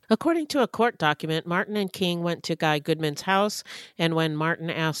 1993. According to a court document, Martin and King went to Guy Goodman's house, and when Martin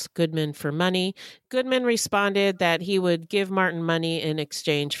asked Goodman for money, Goodman responded that he would give Martin money in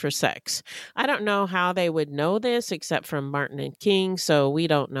exchange for sex. I don't know how they would know this except from Martin and King, so we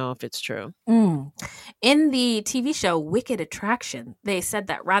don't know if it's true. In the TV show Wicked Attraction, they said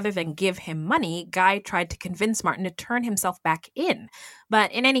that rather than give him money, Guy tried to convince Martin to turn himself back in.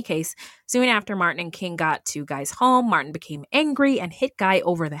 But in any case, soon after Martin and King got to Guy's home, Martin became angry and hit Guy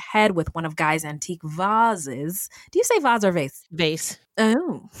over the head with one of Guy's antique vases. Do you say vase or vase? Vase.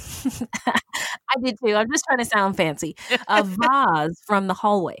 Oh, I did too. I'm just trying to sound fancy. A vase from the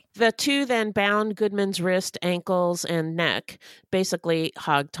hallway. The two then bound Goodman's wrist, ankles, and neck, basically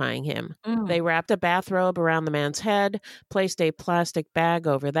hog-tying him. They wrapped a bathrobe around the man's head, placed a plastic bag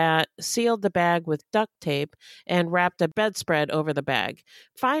over that, sealed the bag with duct tape, and wrapped a bedspread over the bag.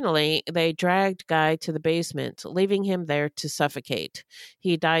 Finally, they dragged Guy to the basement, leaving him there to suffocate.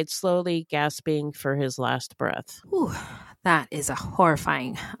 He died slowly, gasping for his last breath. Whew. That is a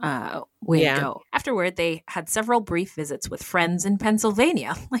horrifying way to go. Afterward, they had several brief visits with friends in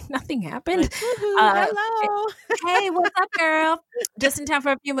Pennsylvania. Like nothing happened. Hello. Hey, what's up, girl? Just in time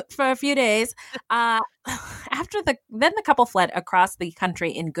for a few days. Then the couple fled across the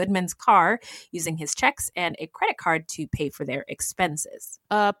country in Goodman's car, using his checks and a credit card to pay for their expenses.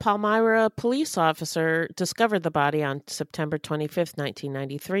 A Palmyra police officer discovered the body on September 25th,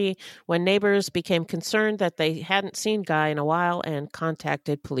 1993, when neighbors became concerned that they hadn't seen Guy in a while and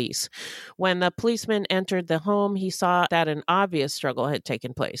contacted police. When the policeman entered the home, he saw that an obvious struggle had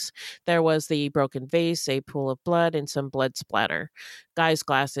taken place. There was the broken vase, a pool of blood, and some blood splatter. Guy's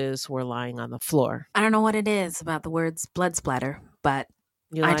glasses were lying on the floor. I don't know what it is about the words blood splatter, but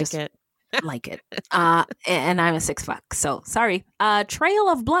I just like it. And I'm a 6', so sorry. A trail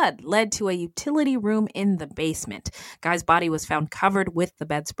of blood led to a utility room in the basement. Guy's body was found covered with the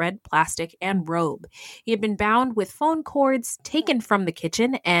bedspread, plastic, and robe. He had been bound with phone cords taken from the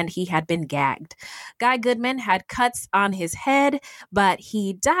kitchen, and he had been gagged. Guy Goodman had cuts on his head, but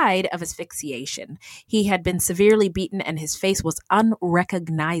he died of asphyxiation. He had been severely beaten, and his face was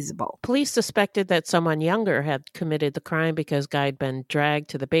unrecognizable. Police suspected that someone younger had committed the crime because Guy had been dragged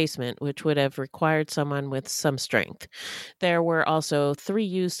to the basement, which would have required someone with some strength. There were also 3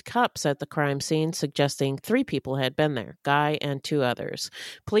 used cups at the crime scene, suggesting 3 people had been there, Guy and 2 others.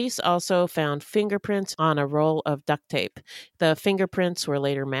 Police also found fingerprints on a roll of duct tape. The fingerprints were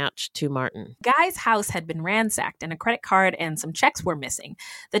later matched to Martin. Guy's house had been ransacked, and a credit card and some checks were missing.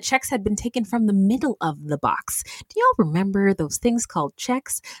 The checks had been taken from the middle of the box. Do y'all remember those things called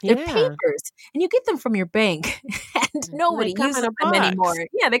checks? They're papers, and you get them from your bank, and nobody uses them anymore.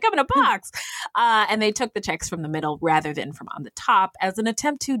 Yeah, they come in a box. And they took the checks from the middle rather than from on the top as an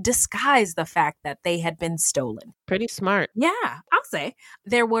attempt to disguise the fact that they had been stolen. Pretty smart. Yeah, I'll say.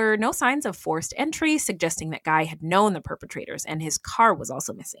 There were no signs of forced entry, suggesting that Guy had known the perpetrators, and his car was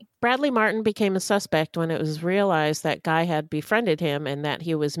also missing. Bradley Martin became a suspect when it was realized that Guy had befriended him and that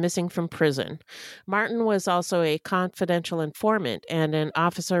he was missing from prison. Martin was also a confidential informant, and an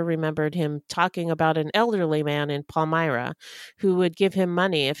officer remembered him talking about an elderly man in Palmyra who would give him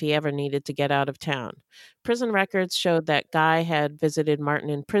money if he ever needed to get out of town. Prison records showed that Guy had visited Martin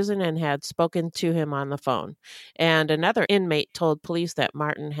in prison and had spoken to him on the phone. And another inmate told police that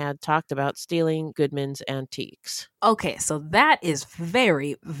Martin had talked about stealing Goodman's antiques. Okay, so that is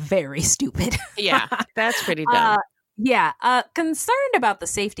very, very stupid. Yeah, that's pretty dumb. Yeah, concerned about the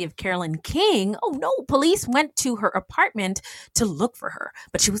safety of Carolyn King, oh no, police went to her apartment to look for her,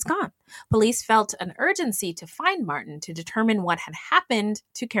 but she was gone. Police felt an urgency to find Martin to determine what had happened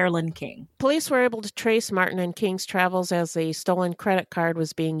to Carolyn King. Police were able to trace Martin and King's travels as a stolen credit card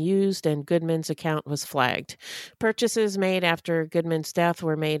was being used and Goodman's account was flagged. Purchases made after Goodman's death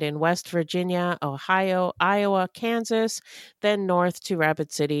were made in West Virginia, Ohio, Iowa, Kansas, then north to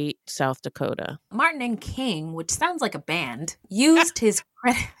Rapid City, South Dakota. Martin and King, which sounds like a band, used his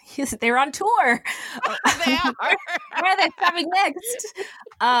credit. They're on tour. They are. Where are they coming next?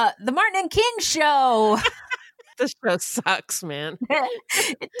 The Martin and King Show. This show sucks, man.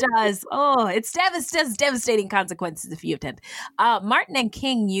 It does. Oh, it's devastating consequences if you attend. Martin and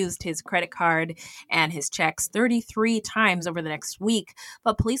King used his credit card and his checks 33 times over the next week,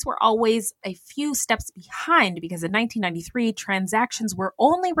 but police were always a few steps behind because in 1993, transactions were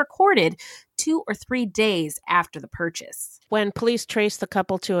only recorded 2 or 3 days after the purchase. When police traced the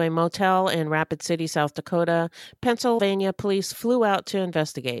couple to a motel in Rapid City, South Dakota, Pennsylvania police flew out to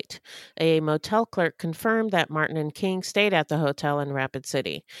investigate. A motel clerk confirmed that Martin and King stayed at the hotel in Rapid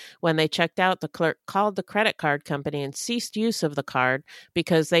City. When they checked out, the clerk called the credit card company and ceased use of the card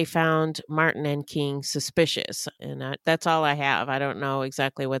because they found Martin and King suspicious. And that's all I have. I don't know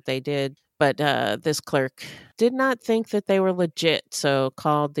exactly what they did. But this clerk did not think that they were legit, so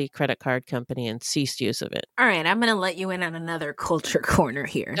called the credit card company and ceased use of it. All right, I'm going to let you in on another culture corner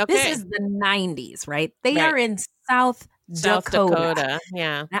here. Okay. This is the 90s, right? They are in South Dakota.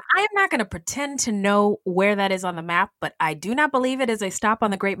 Yeah. Now, I'm not going to pretend to know where that is on the map, but I do not believe it is a stop on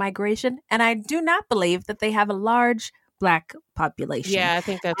the Great Migration, and I do not believe that they have a large Black population. Yeah, I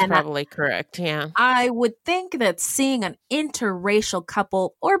think that's probably correct. Yeah. I would think that seeing an interracial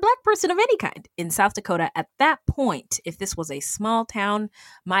couple or Black person of any kind in South Dakota at that point, if this was a small town,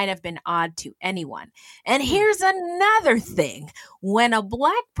 might have been odd to anyone. And here's another thing. When a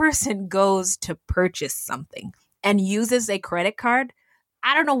Black person goes to purchase something and uses a credit card,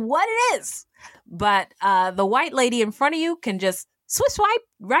 I don't know what it is, but the white lady in front of you can just swipe,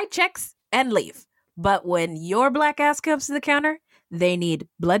 write checks, and leave. But when your Black ass comes to the counter, they need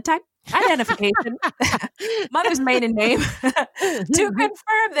blood type, identification, mother's maiden name to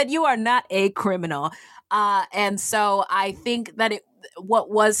confirm that you are not a criminal. And so I think that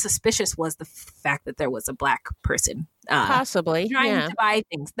what was suspicious was the fact that there was a Black person possibly trying to buy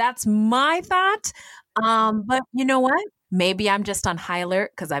things. That's my thought. But you know what? Maybe I'm just on high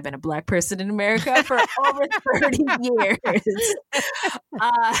alert because I've been a Black person in America for over 30 years.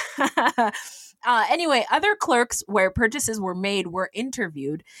 Anyway, other clerks where purchases were made were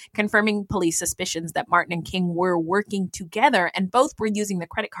interviewed, confirming police suspicions that Martin and King were working together and both were using the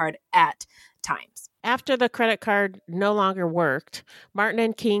credit card at times. After the credit card no longer worked, Martin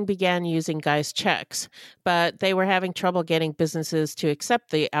and King began using Guy's checks, but they were having trouble getting businesses to accept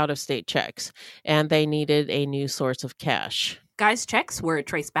the out-of-state checks, and they needed a new source of cash. Guy's checks were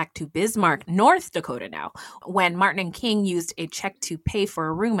traced back to Bismarck, North Dakota now, when Martin and King used a check to pay for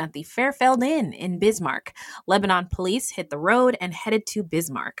a room at the Fairfield Inn in Bismarck. Lebanon police hit the road and headed to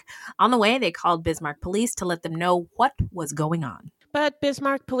Bismarck. On the way, they called Bismarck police to let them know what was going on. But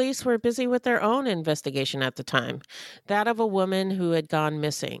Bismarck police were busy with their own investigation at the time, that of a woman who had gone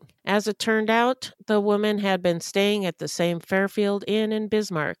missing. As it turned out, the woman had been staying at the same Fairfield Inn in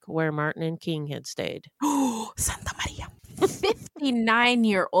Bismarck where Martin and King had stayed. Oh, Santa Maria.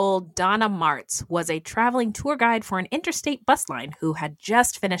 59-year-old Donna Martz was a traveling tour guide for an interstate bus line who had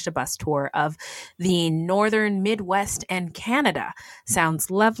just finished a bus tour of the northern Midwest and Canada. Sounds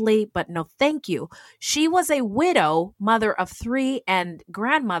lovely, but no thank you. She was a widow, mother of 3, and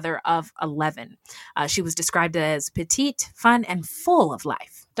grandmother of 11. She was described as petite, fun, and full of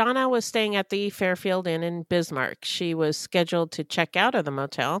life. Donna was staying at the Fairfield Inn in Bismarck. She was scheduled to check out of the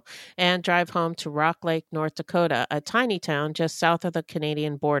motel and drive home to Rock Lake, North Dakota, a tiny town just south of the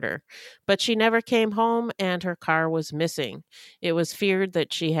Canadian border. But she never came home and her car was missing. It was feared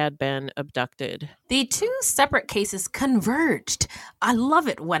that she had been abducted. The two separate cases converged. I love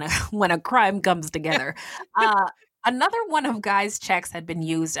it when a crime comes together. Another one of Guy's checks had been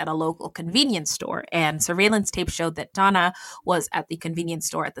used at a local convenience store, and surveillance tape showed that Donna was at the convenience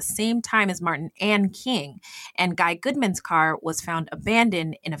store at the same time as Martin and King, and Guy Goodman's car was found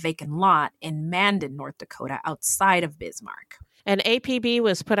abandoned in a vacant lot in Mandan, North Dakota, outside of Bismarck. An APB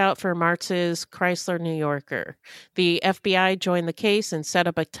was put out for Martz's Chrysler New Yorker. The FBI joined the case and set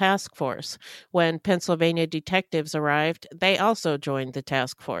up a task force. When Pennsylvania detectives arrived, they also joined the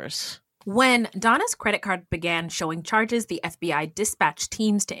task force. When Donna's credit card began showing charges, the FBI dispatched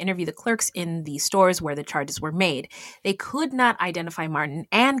teams to interview the clerks in the stores where the charges were made. They could not identify Martin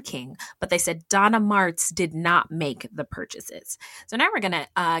and King, but they said Donna Martz did not make the purchases. So now we're going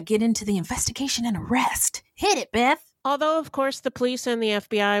to get into the investigation and arrest. Hit it, Beth. Although, of course, the police and the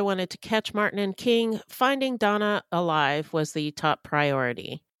FBI wanted to catch Martin and King, finding Donna alive was the top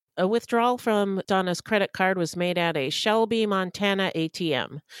priority. A withdrawal from Donna's credit card was made at a Shelby, Montana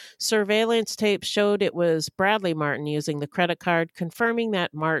ATM. Surveillance tape showed it was Bradley Martin using the credit card, confirming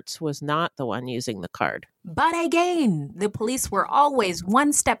that Martz was not the one using the card. But again, the police were always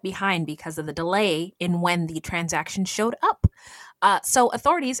one step behind because of the delay in when the transaction showed up. So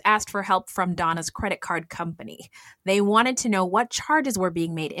authorities asked for help from Donna's credit card company. They wanted to know what charges were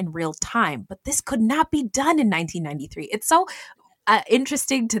being made in real time, but this could not be done in 1993. It's so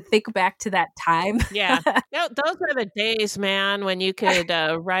interesting to think back to that time. Yeah. Those were the days, man, when you could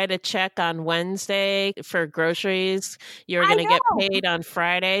write a check on Wednesday for groceries. You were going to get paid on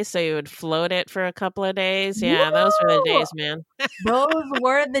Friday, so you would float it for a couple of days. Yeah, those were the days, man. Those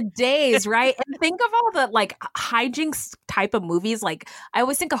were the days, right? And think of all the like hijinks type of movies. Like I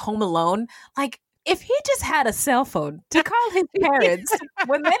always think of Home Alone. Like, if he just had a cell phone to call his parents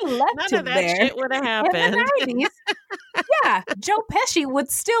when they left None him of that there shit would have happened. in the 90s, yeah, Joe Pesci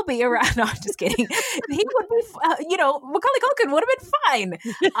would still be around. No, I'm just kidding. He would be, Macaulay Culkin would have been fine.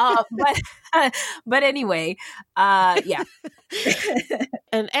 But anyway, yeah.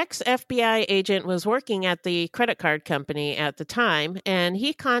 An ex-FBI agent was working at the credit card company at the time, and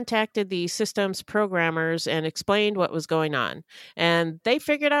he contacted the system's programmers and explained what was going on. And they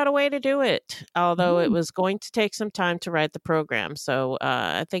figured out a way to do it, although it was going to take some time to write the program. So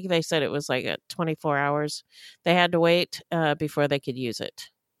I think they said it was like 24 hours they had to wait before they could use it.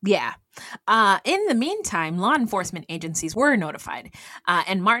 Yeah. In the meantime, law enforcement agencies were notified,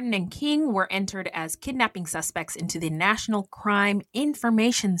 and Martin and King were entered as kidnapping suspects into the National Crime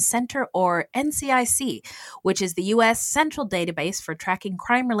Information Center, or NCIC, which is the U.S. central database for tracking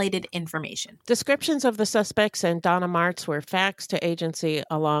crime-related information. Descriptions of the suspects and Donna Martz were faxed to agency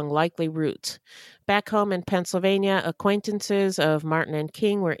along likely routes. Back home in Pennsylvania, acquaintances of Martin and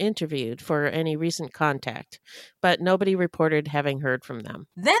King were interviewed for any recent contact, but nobody reported having heard from them.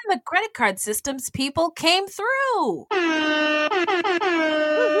 Then the credit card systems people came through.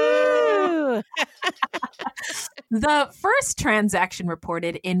 The first transaction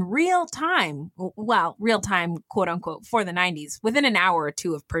reported in real time, quote unquote, for the 90s, within an hour or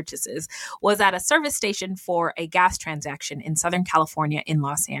two of purchases, was at a service station for a gas transaction in Southern California in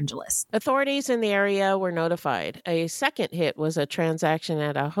Los Angeles. Authorities in the area were notified. A second hit was a transaction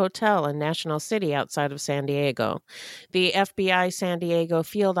at a hotel in National City outside of San Diego. The FBI San Diego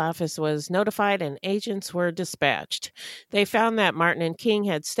field office was notified and agents were dispatched. They found that Martin and King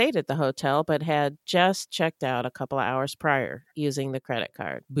had stayed at the hotel but had just checked out a couple of hours prior using the credit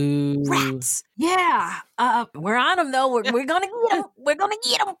card. Boo. Rats. Yeah. We're on them, though. We're going to get them. We're going to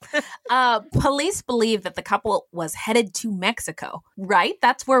get them. Police believe that the couple was headed to Mexico, right?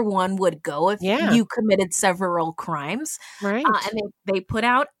 That's where one would go if you committed several crimes. Right. And they put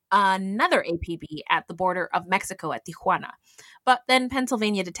out another APB at the border of Mexico at Tijuana. But then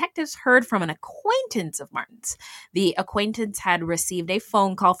Pennsylvania detectives heard from an acquaintance of Martin's. The acquaintance had received a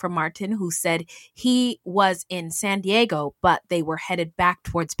phone call from Martin, who said he was in San Diego, but they were headed back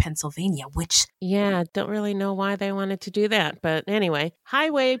towards Pennsylvania, which... Yeah, don't really know why they wanted to do that. But anyway,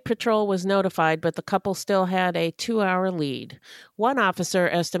 Highway Patrol was notified, but the couple still had a 2-hour lead. One officer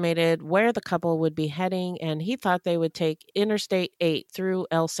estimated where the couple would be heading, and he thought they would take Interstate 8 through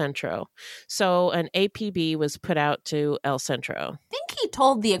El Centro. So an APB was put out to El Centro. I think he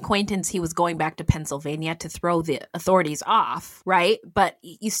told the acquaintance he was going back to Pennsylvania to throw the authorities off, right? But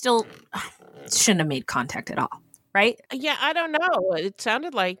you still shouldn't have made contact at all, right? Yeah, I don't know. It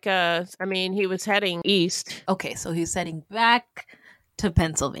sounded like, he was heading east. Okay, so he's heading back to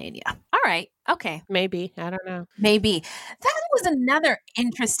Pennsylvania. All right. Okay. Maybe. I don't know. Maybe. That was another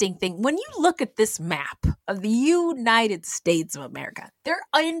interesting thing. When you look at this map of the United States of America, they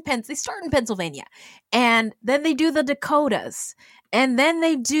start in Pennsylvania, and then they do the Dakotas, and then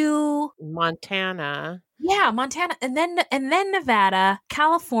they do Montana. Yeah, Montana, and then Nevada,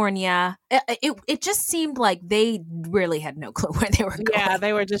 California. It just seemed like they really had no clue where they were going. Yeah,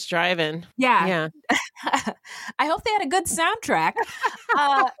 they were just driving. Yeah. I hope they had a good soundtrack.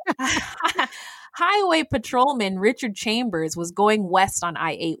 Highway patrolman Richard Chambers was going west on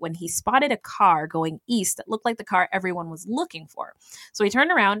I-8 when he spotted a car going east that looked like the car everyone was looking for. So he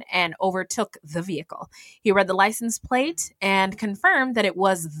turned around and overtook the vehicle. He read the license plate and confirmed that it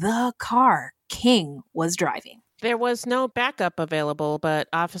was the car King was driving. There was no backup available, but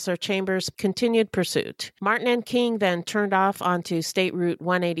Officer Chambers continued pursuit. Martin and King then turned off onto State Route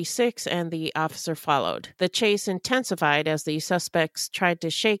 186 and the officer followed. The chase intensified as the suspects tried to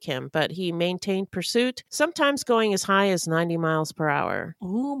shake him, but he maintained pursuit, sometimes going as high as 90 miles per hour.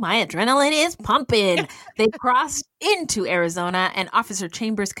 Ooh, my adrenaline is pumping. They crossed into Arizona, and Officer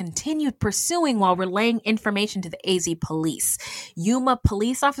Chambers continued pursuing while relaying information to the AZ police. Yuma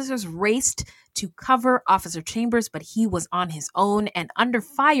police officers raced to cover Officer Chambers, but he was on his own and under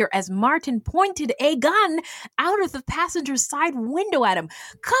fire as Martin pointed a gun out of the passenger's side window at him.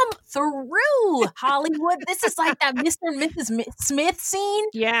 Come through, Hollywood. This is like that Mr. and Mrs. Smith scene.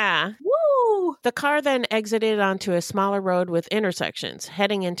 Yeah. Woo! The car then exited onto a smaller road with intersections,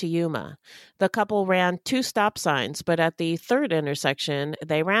 heading into Yuma. The couple ran 2 stop signs, but at the 3rd intersection,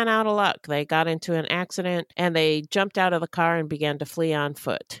 they ran out of luck. They got into an accident, and they jumped out of the car and began to flee on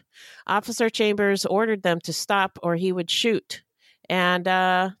foot. Officer Chambers ordered them to stop or he would shoot. And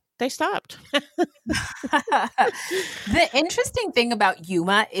they stopped. The interesting thing about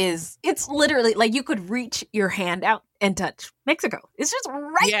Yuma is it's literally like you could reach your hand out and touch Mexico. It's just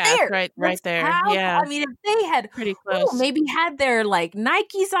right there. Right there. How, yeah. I mean, if they had pretty close, maybe had their like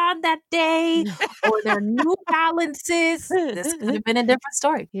Nikes on that day or their New Balances, this could have been a different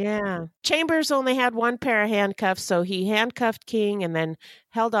story. Yeah. Chambers only had 1 pair of handcuffs, so he handcuffed King and then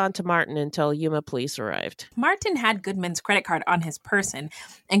held on to Martin until Yuma police arrived. Martin had Goodman's credit card on his person,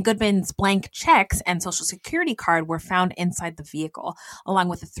 and Goodman's blank checks and social security card were found inside the vehicle, along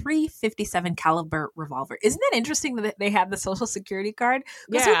with a .357 caliber revolver. Isn't that interesting that they had the social security card?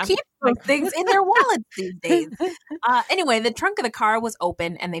 Because who keeps those things in their wallets these days? Anyway, the trunk of the car was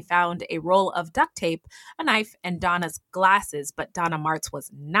open, and they found a roll of duct tape, a knife, and Donna's glasses, but Donna Martz was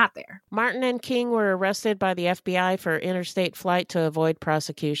not there. Martin and King were arrested by the FBI for interstate flight to avoid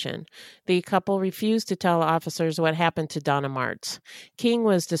prosecution. The couple refused to tell officers what happened to Donna Martz. King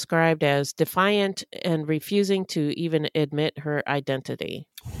was described as defiant and refusing to even admit her identity.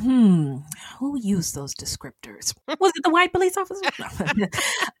 Who used those descriptors? Was it the white police officer?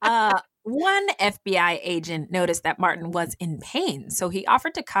 One FBI agent noticed that Martin was in pain, so he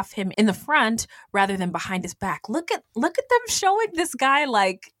offered to cuff him in the front rather than behind his back. Look at them showing this guy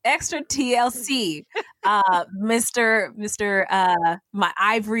like extra TLC, Mr. My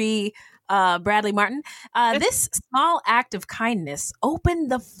Ivory. Bradley Martin. This small act of kindness opened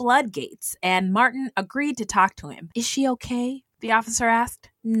the floodgates, and Martin agreed to talk to him. Is she okay? The officer asked.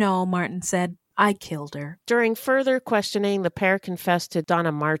 No, Martin said. I killed her. During further questioning, the pair confessed to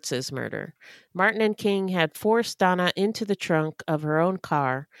Donna Martz's murder. Martin and King had forced Donna into the trunk of her own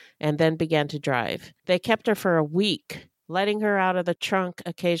car and then began to drive. They kept her for a week, letting her out of the trunk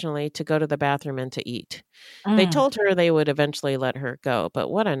occasionally to go to the bathroom and to eat. They told her they would eventually let her go, but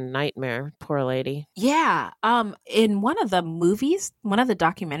what a nightmare, poor lady. Yeah. In one of the movies, one of the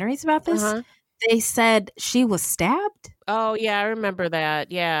documentaries about this, they said she was stabbed. Oh, yeah, I remember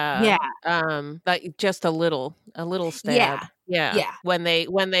that. Yeah. Like just a little stab. Yeah. When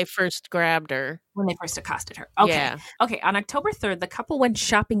they first grabbed her. When they first accosted her. Okay. Yeah. Okay. On October 3rd, the couple went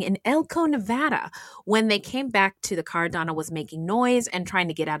shopping in Elko, Nevada. When they came back to the car, Donna was making noise and trying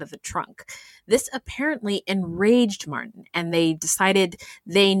to get out of the trunk. This apparently enraged Martin, and they decided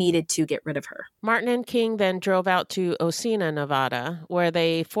they needed to get rid of her. Martin and King then drove out to Osina, Nevada, where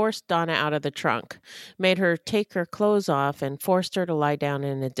they forced Donna out of the trunk, made her take her clothes off, and forced her to lie down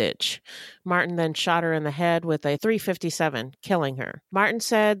in a ditch. Martin then shot her in the head with a .357, killing her. Martin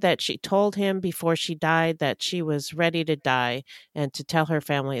said that she told him before she died that she was ready to die and to tell her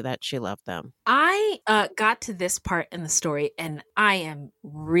family that she loved them. I got to this part in the story, and I am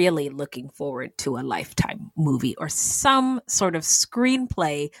really looking forward to a Lifetime movie or some sort of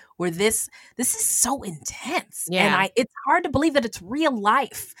screenplay where this is so intense. Yeah. And it's hard to believe that it's real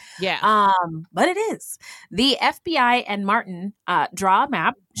life. Yeah. But it is. The FBI and Martin draw a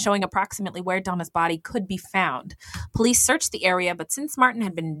map showing approximately where Donna's body could be found. Police searched the area, but since Martin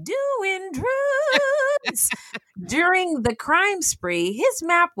had been doing drugs during the crime spree, his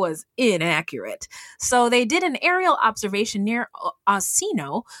map was inaccurate. So they did an aerial observation near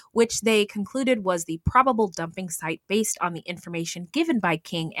Osino, which they concluded was the probable dumping site based on the information given by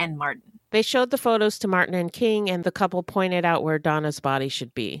King and Martin. They showed the photos to Martin and King, and the couple pointed out where Donna's body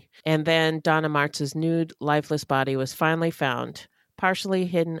should be. And then Donna Martz's nude, lifeless body was finally found, partially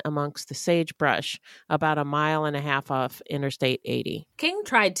hidden amongst the sagebrush about a mile and a half off Interstate 80. King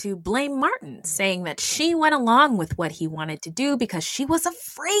tried to blame Martin, saying that she went along with what he wanted to do because she was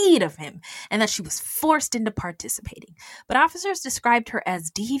afraid of him and that she was forced into participating. But officers described her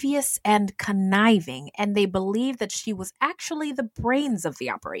as devious and conniving, and they believed that she was actually the brains of the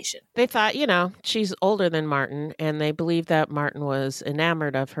operation. They thought, she's older than Martin, and they believed that Martin was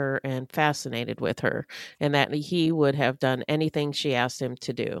enamored of her and fascinated with her, and that he would have done anything she asked him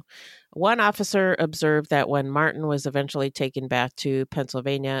to do. One officer observed that when Martin was eventually taken back to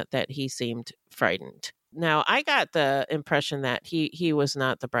Pennsylvania, that he seemed frightened. Now, I got the impression that he was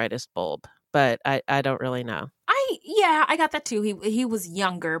not the brightest bulb, but I don't really know. I got that too. He was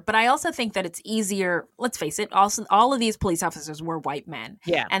younger, but I also think that it's easier. Let's face it. Also, all of these police officers were white men.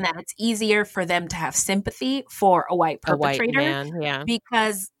 Yeah, and that it's easier for them to have sympathy for a white perpetrator. A white man, yeah,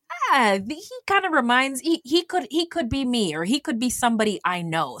 because he kind of reminds he could be me, or he could be somebody I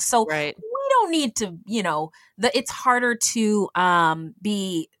know. So right. We don't need to. It's harder to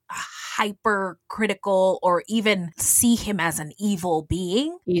be hypercritical or even see him as an evil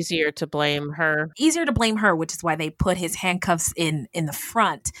being. Easier to blame her, which is why they put his handcuffs in the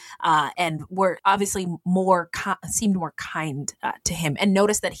front and were obviously seemed more kind to him, and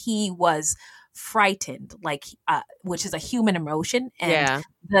noticed that he was frightened, which is a human emotion. And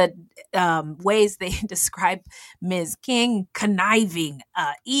the ways they describe Ms. King, conniving,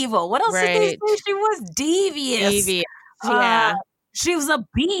 evil. What else did they say? She was devious. Yeah. She was a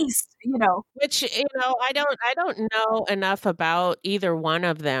beast, Which, I don't know enough about either one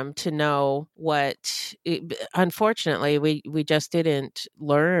of them to know what. Unfortunately, we just didn't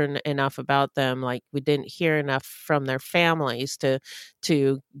learn enough about them. Like, we didn't hear enough from their families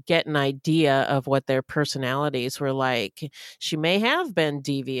to get an idea of what their personalities were like. She may have been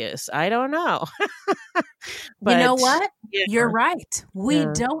devious. I don't know. But, you know what? Yeah. You're right. We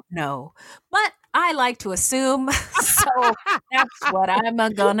don't know. But I like to assume, so that's what I'm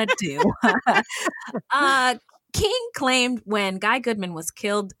gonna do. King claimed when Guy Goodman was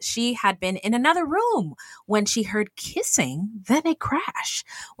killed, she had been in another room when she heard kissing, then a crash.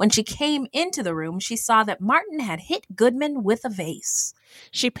 When she came into the room, she saw that Martin had hit Goodman with a vase.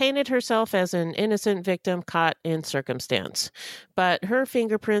 She painted herself as an innocent victim caught in circumstance, but her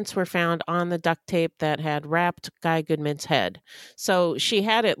fingerprints were found on the duct tape that had wrapped Guy Goodman's head. So she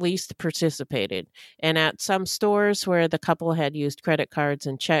had at least participated. And at some stores where the couple had used credit cards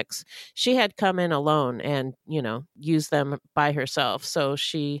and checks, she had come in alone and, used them by herself. So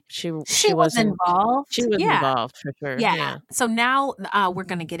she was involved. She was involved for sure. Yeah. So now we're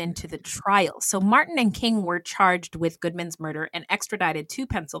going to get into the trial. So Martin and King were charged with Goodman's murder and extradited to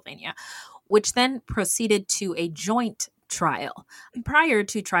Pennsylvania, which then proceeded to a joint trial. Prior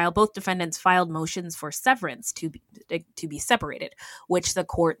to trial, both defendants filed motions for severance to be separated, which the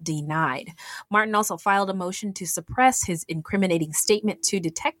court denied. Martin also filed a motion to suppress his incriminating statement to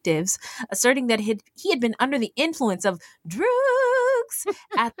detectives, asserting that he had been under the influence of drugs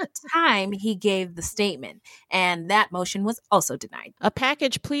at the time he gave the statement, and that motion was also denied. A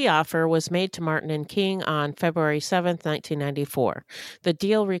package plea offer was made to Martin and King on February 7th, 1994. The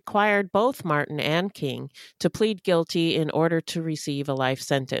deal required both Martin and King to plead guilty in order to receive a life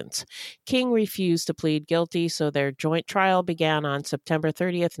sentence. King refused to plead guilty, so their joint trial began on September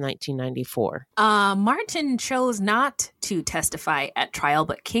 30th, 1994. Martin chose not to testify at trial,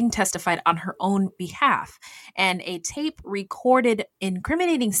 but King testified on her own behalf, and a tape-recorded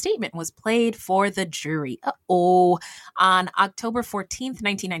incriminating statement was played for the jury. On October 14th,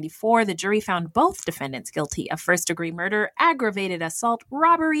 1994, the jury found both defendants guilty of first-degree murder, aggravated assault,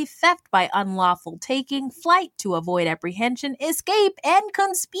 robbery, theft by unlawful taking, flight to avoid apprehension, escape, and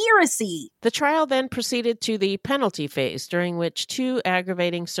conspiracy. The trial then proceeded to the penalty phase, during which two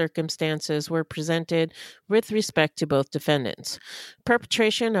aggravating circumstances were presented with respect to both defendants: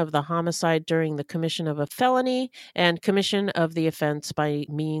 perpetration of the homicide during the commission of a felony and commission of the offense by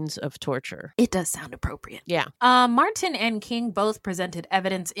means of torture. It does sound appropriate. Yeah. Martin and King both presented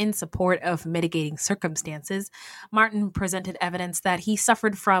evidence in support of mitigating circumstances. Martin presented evidence that he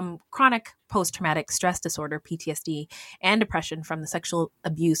suffered from chronic post-traumatic stress disorder, PTSD, and depression from the sexual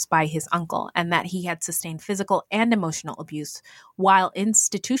abuse by his uncle, and that he had sustained physical and emotional abuse while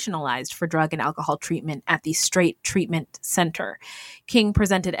institutionalized for drug and alcohol treatment at the Straight Treatment Center. King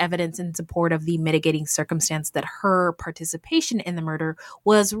presented evidence in support of the mitigating circumstance that her participation in the murder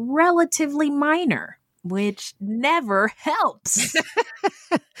was relatively minor, which never helps.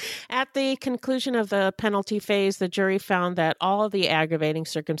 At the conclusion of the penalty phase, the jury found that all of the aggravating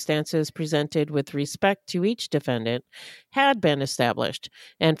circumstances presented with respect to each defendant had been established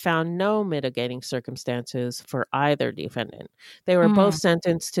and found no mitigating circumstances for either defendant. They were both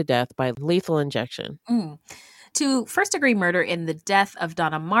sentenced to death by lethal injection. To first-degree murder in the death of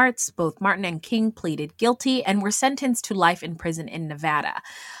Donna Martz, both Martin and King pleaded guilty and were sentenced to life in prison in Nevada,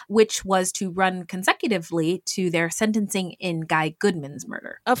 which was to run consecutively to their sentencing in Guy Goodman's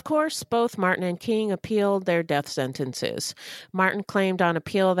murder. Of course, both Martin and King appealed their death sentences. Martin claimed on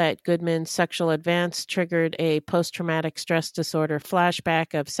appeal that Goodman's sexual advance triggered a post-traumatic stress disorder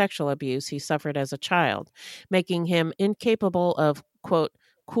flashback of sexual abuse he suffered as a child, making him incapable of, quote,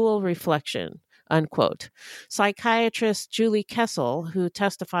 cool reflection, unquote. Psychiatrist Julie Kessel, who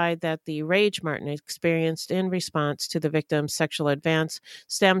testified that the rage Martin experienced in response to the victim's sexual advance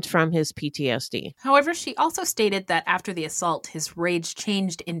stemmed from his PTSD. However, she also stated that after the assault, his rage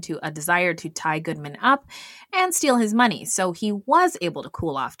changed into a desire to tie Goodman up and steal his money, so he was able to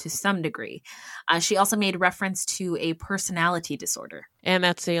cool off to some degree. She also made reference to a personality disorder. And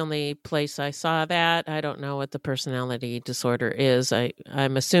that's the only place I saw that. I don't know what the personality disorder is.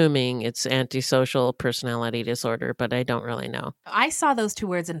 I'm assuming it's antisocial personality disorder, but I don't really know. I saw those two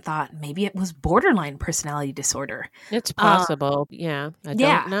words and thought maybe it was borderline personality disorder. It's possible. I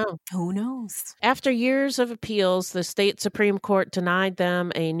don't know. Who knows? After years of appeals, the state Supreme Court denied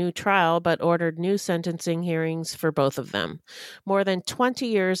them a new trial, but ordered new sentencing hearings for both of them. More than 20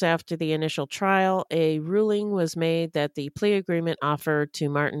 years after the initial trial, a ruling was made that the plea agreement offered to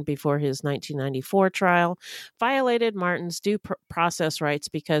Martin before his 1994 trial violated Martin's due process rights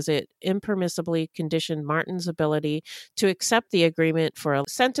because it impermissibly conditioned Martin's ability to accept the agreement for a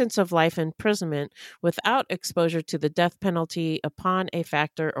sentence of life imprisonment without exposure to the death penalty upon a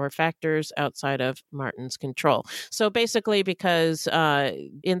factor or factors outside of Martin's control. So basically, because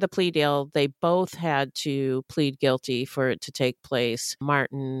in the plea deal, they both had to plead guilty for it to take place,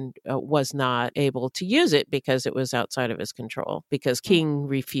 Martin was not able to use it because it was outside of his control, because King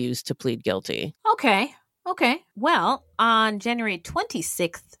refused to plead guilty. Okay. Well, on January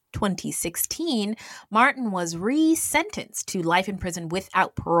 26th, 2016, Martin was resentenced to life in prison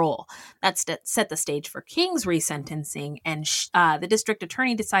without parole. That set the stage for King's resentencing, and the district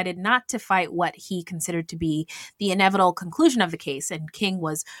attorney decided not to fight what he considered to be the inevitable conclusion of the case, and King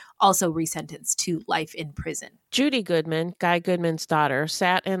was also resentenced to life in prison. Judy Goodman, Guy Goodman's daughter,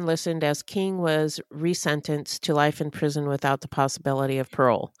 sat and listened as King was resentenced to life in prison without the possibility of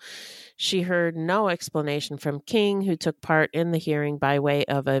parole. She heard no explanation from King, who took part in the hearing by way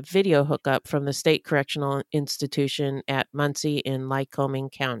of a video hookup from the State Correctional Institution at Muncie in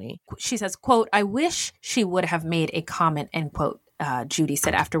Lycoming County. She says, quote, "I wish she would have made a comment," end quote. Judy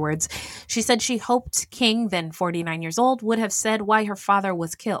said afterwards. She said she hoped King, then 49 years old, would have said why her father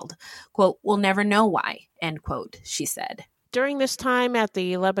was killed. Quote, "We'll never know why," end quote, she said. During this time at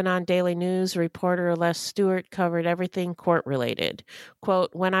the Lebanon Daily News, reporter Les Stewart covered everything court-related.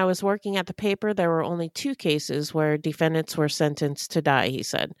 Quote, "When I was working at the paper, there were only 2 cases where defendants were sentenced to die," he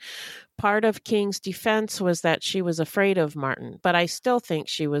said. Part of King's defense was that she was afraid of Martin, but I still think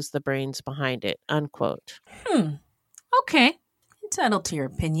she was the brains behind it, unquote. Okay. Entitled to your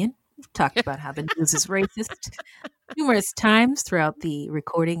opinion. We've talked about how the news is racist numerous times throughout the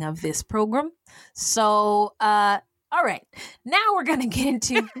recording of this program. So, all right, now we're going to get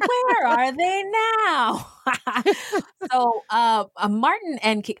into where are they now? So Martin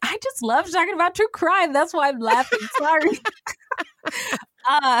and King, I just love talking about true crime. That's why I'm laughing. Sorry.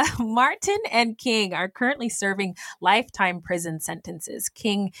 Martin and King are currently serving lifetime prison sentences.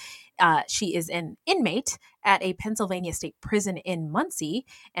 King, she is an inmate at a Pennsylvania State Prison in Muncie,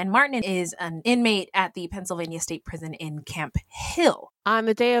 and Martin is an inmate at the Pennsylvania State Prison in Camp Hill. On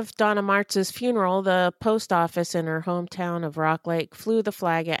the day of Donna Martz's funeral, the post office in her hometown of Rock Lake flew the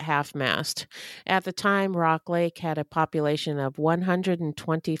flag at half-mast. At the time, Rock Lake had a population of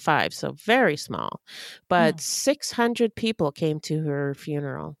 125, so very small, but 600 people came to her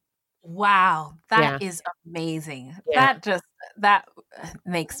funeral. Wow, that is amazing. Yeah. That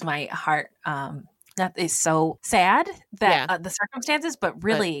makes my heart that is so sad that the circumstances, but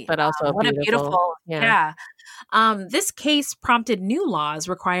really but also what beautiful. a beautiful this case prompted new laws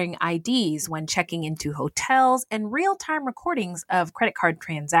requiring IDs when checking into hotels and real-time recordings of credit card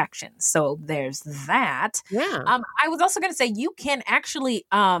transactions. So there's that. I was also going to say you can actually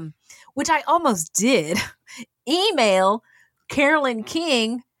which I almost did email Carolyn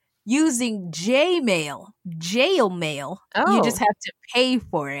King using jail mail. Oh. You just have to pay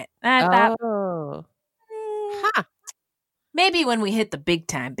for it. Maybe when we hit the big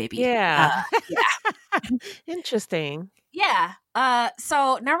time, baby. Yeah. Interesting. Yeah.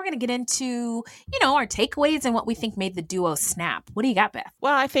 So now we're going to get into, our takeaways and what we think made the duo snap. What do you got, Beth?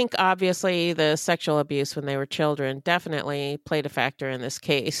 Well, I think obviously the sexual abuse when they were children definitely played a factor in this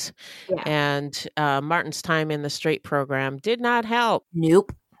case. Yeah. And Martin's time in the straight program did not help.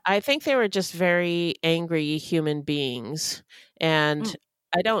 Nope. I think they were just very angry human beings. And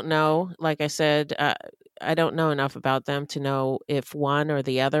I don't know, like I said, I don't know enough about them to know if one or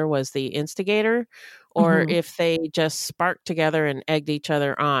the other was the instigator or if they just sparked together and egged each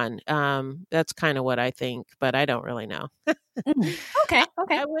other on. That's kind of what I think, but I don't really know. Okay.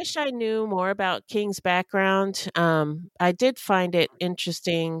 I wish I knew more about King's background. I did find it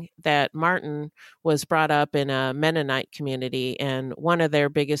interesting that Martin was brought up in a Mennonite community, and one of their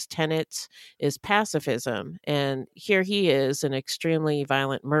biggest tenets is pacifism. And here he is, an extremely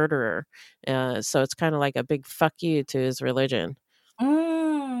violent murderer. So it's kind of like a big fuck you to his religion.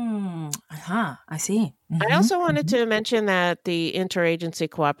 I see. I also wanted to mention that the interagency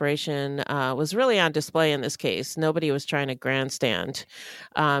cooperation was really on display in this case. Nobody was trying to grandstand.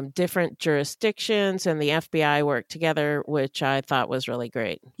 Different jurisdictions and the FBI worked together, which I thought was really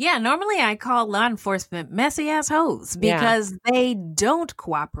great. Yeah, normally I call law enforcement messy ass hoes because they don't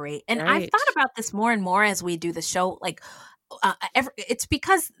cooperate. And I've thought about this more and more as we do the show. Like, it's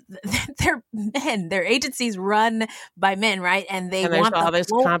because they're men. Their agencies run by men, right? And there's want all this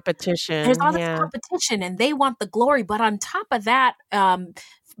competition. There's all this competition, and they want the glory. But on top of that,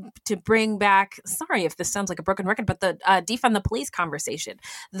 to bring back, sorry if this sounds like a broken record, but the defund the police conversation,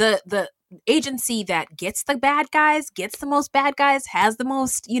 the agency that gets the bad guys, gets the most bad guys, has the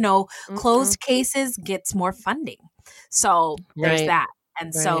most, closed cases, gets more funding. So there's that.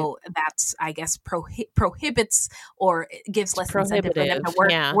 And so that's, I guess, prohibits or gives less incentive for them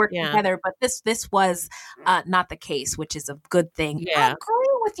to work together. But this was not the case, which is a good thing. Yeah. I agree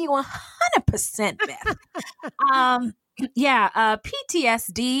with you 100%, Beth.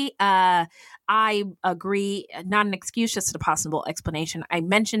 PTSD. I agree. Not an excuse, just a possible explanation. I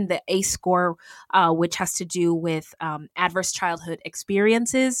mentioned the ACE score, which has to do with adverse childhood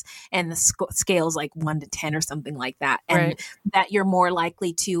experiences, and the scale's like 1 to 10 or something like that. And that you're more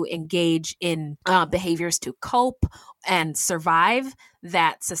likely to engage in behaviors to cope and survive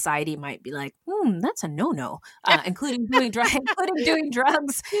that society might be like, that's a no-no, including doing drugs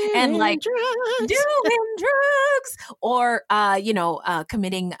and like doing drugs or,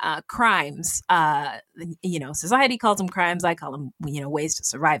 committing crimes. Society calls them crimes. I call them, ways to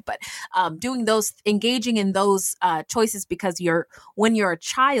survive. But engaging in those choices because when you're a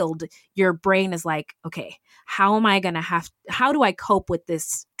child, your brain is like, okay, how do I cope with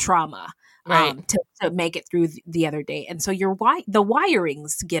this trauma? To make it through the other day. And so the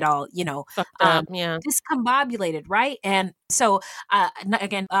wirings get all, discombobulated, right? And so,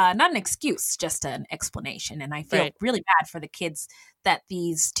 again, not an excuse, just an explanation. And I feel really bad for the kids that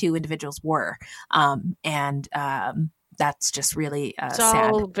these two individuals were. That's just really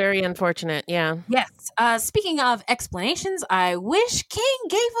sad. All very unfortunate. Yeah. Yes. Speaking of explanations, I wish King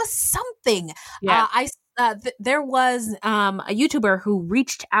gave us something. Yeah. There was a YouTuber who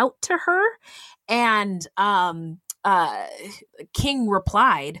reached out to her, and King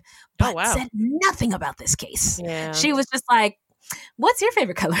replied, but said nothing about this case. Yeah. She was just like, what's your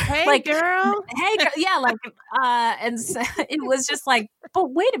favorite color? Hey, girl. Hey, girl. Yeah, and so it was just like,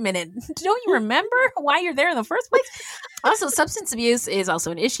 but wait a minute. Don't you remember why you're there in the first place? Also, substance abuse is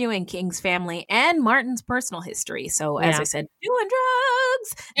also an issue in King's family and Martin's personal history. So, as I said, doing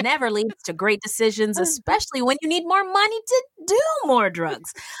drugs never leads to great decisions, especially when you need more money to do more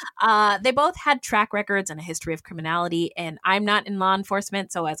drugs. They both had track records and a history of criminality, and I'm not in law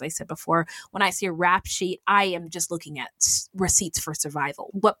enforcement. So, as I said before, when I see a rap sheet, I am just looking at receipts for survival.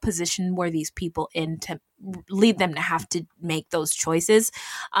 What position were these people in to lead them to have to make those choices?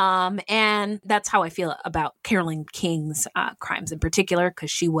 And that's how I feel about Carolyn King's crimes in particular, because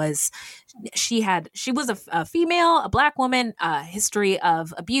she was a female, a Black woman, a history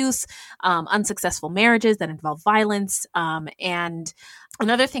of abuse, unsuccessful marriages that involve violence. And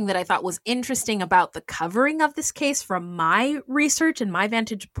another thing that I thought was interesting about the covering of this case from my research and my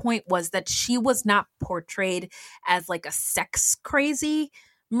vantage point was that she was not portrayed as like a sex crazy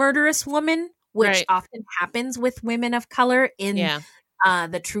murderous woman, which often happens with women of color in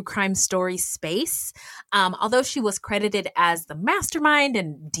the true crime story space. Although she was credited as the mastermind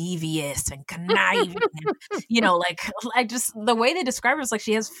and devious and conniving, and, I just, the way they describe her is like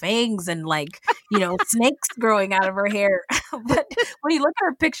she has fangs and snakes growing out of her hair. But when you look at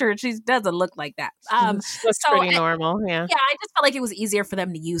her picture, she doesn't look like that. Looks pretty normal. Yeah. Yeah. I just felt like it was easier for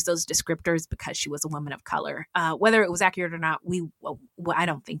them to use those descriptors because she was a woman of color. Whether it was accurate or not, I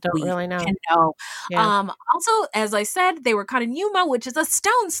don't think we really know. Can know. Yeah. Also, as I said, they were caught in Yuma, which is a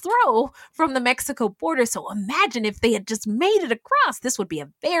stone's throw from the Mexico border. So imagine if they had just made it across. This would be a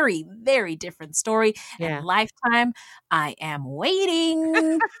very, very different story. Yeah. And Lifetime, I am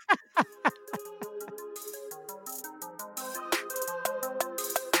waiting.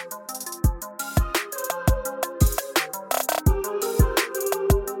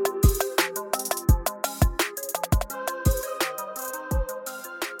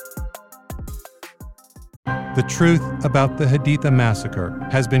 The truth about the Haditha massacre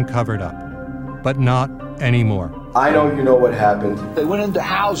has been covered up, but not anymore. I know you know what happened. They went into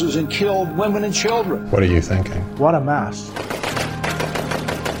houses and killed women and children. What are you thinking? What a mess.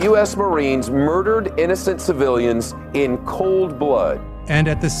 U.S. Marines murdered innocent civilians in cold blood. And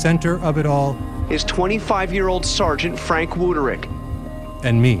at the center of it all is 25-year-old Sergeant Frank Wuterich.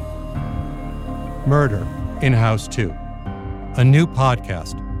 And me. Murder in House 2. A new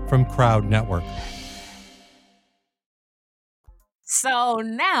podcast from Crowd Network. So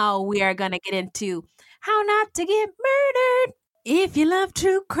now we are going to get into how not to get murdered. If you love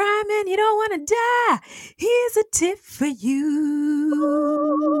true crime and you don't want to die, here's a tip for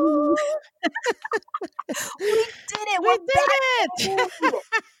you. We did it. We did it.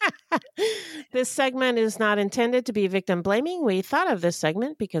 This segment is not intended to be victim blaming. We thought of this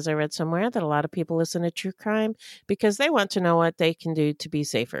segment because I read somewhere that a lot of people listen to true crime because they want to know what they can do to be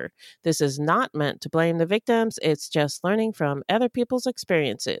safer. This is not meant to blame the victims. It's just learning from other people's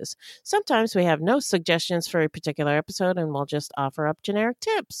experiences. Sometimes we have no suggestions for a particular episode and we'll just offer up generic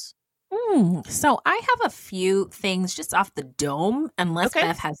tips. So I have a few things just off the dome, unless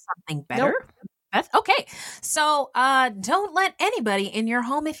Beth has something better. Nope. Beth? Okay. So don't let anybody in your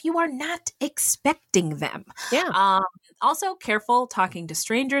home if you are not expecting them. Yeah. Also, careful talking to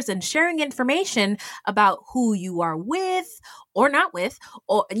strangers and sharing information about who you are with or not with,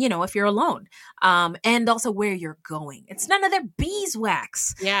 or, if you're alone. And also where you're going. It's none of their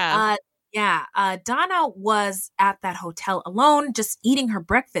beeswax. Yeah. Donna was at that hotel alone, just eating her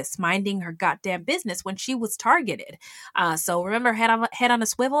breakfast, minding her goddamn business when she was targeted. So remember, head on a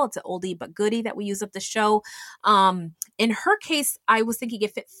swivel. It's an oldie but goodie that we use at the show. In her case, I was thinking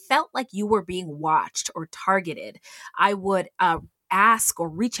if it felt like you were being watched or targeted, I would ask or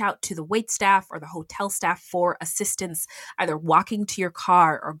reach out to the wait staff or the hotel staff for assistance, either walking to your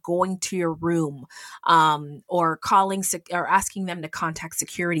car or going to your room, or calling or asking them to contact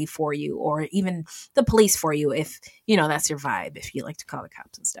security for you, or even the police for you if that's your vibe, if you like to call the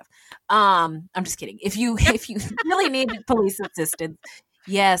cops and stuff. I'm just kidding. If you really need police assistance,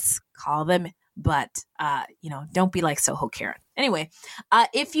 yes, call them. But, don't be like Soho Karen. Anyway,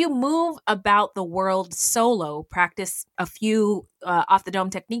 if you move about the world solo, practice a few off the dome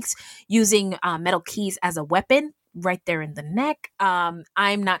techniques using metal keys as a weapon right there in the neck.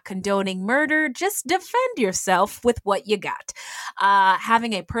 I'm not condoning murder. Just defend yourself with what you got.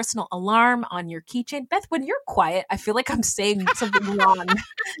 Having a personal alarm on your keychain. Beth, when you're quiet, I feel like I'm saying something wrong.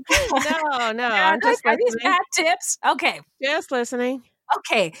 No. I'm just are these bad tips? Okay. Just listening.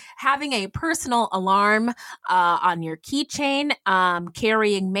 Okay, having a personal alarm on your keychain,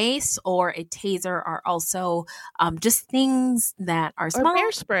 carrying mace or a taser are also just things that are small. Or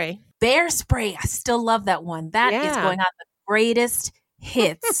bear spray. Bear spray. I still love that one. That is going on the greatest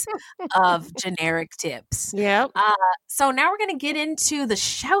hits of generic tips. Yep. So now we're going to get into the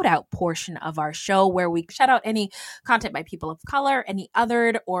shout out portion of our show where we shout out any content by people of color, any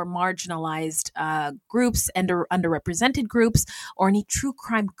othered or marginalized groups and underrepresented groups, or any true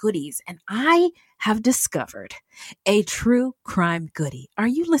crime goodies. And I have discovered a true crime goodie. Are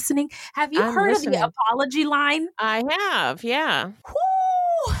you listening? Have you heard of the apology line? I have, yeah.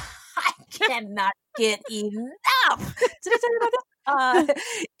 Woo! I cannot get enough. Did I tell you about this?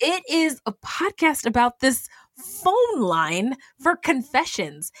 It is a podcast about this phone line for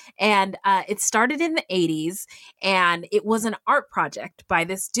confessions, and it started in the 80s, and it was an art project by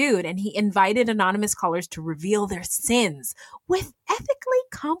this dude, and he invited anonymous callers to reveal their sins with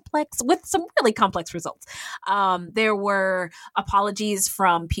some really complex results. There were apologies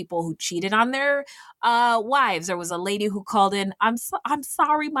from people who cheated on their wives. There was a lady who called in, I'm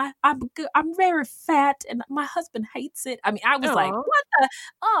sorry, I'm very fat and my husband hates it. I mean, I was like, what the?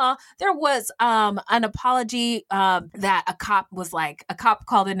 There was an apology story that a cop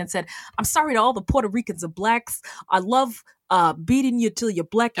called in and said, "I'm sorry to all the Puerto Ricans and blacks. I love beating you till you're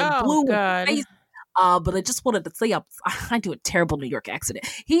black and blue in the face. But I just wanted to say I do a terrible New York accent."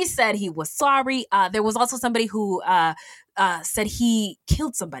 He said he was sorry. There was also somebody who said he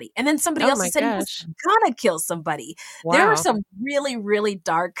killed somebody. And then somebody else said he was gonna kill somebody. Wow. There are some really, really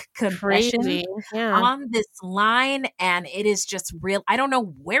dark confessions on this line. And it is just real. I don't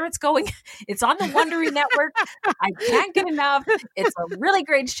know where it's going. It's on the Wondery Network. I can't get enough. It's a really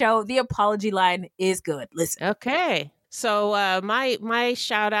great show. The Apology Line is good. Listen. Okay. So my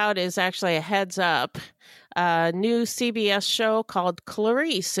shout out is actually a heads up. A new CBS show called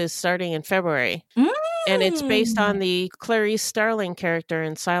Clarice is starting in February. And it's based on the Clarice Starling character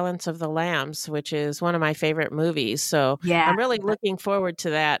in Silence of the Lambs, which is one of my favorite movies. So I'm really looking forward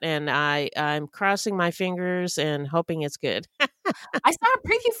to that. And I'm crossing my fingers and hoping it's good. I saw a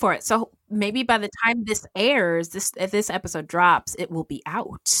preview for it. So maybe by the time this airs, if this episode drops, it will be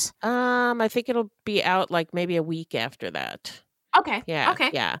out. I think it'll be out like maybe a week after that. Okay. Yeah. Okay.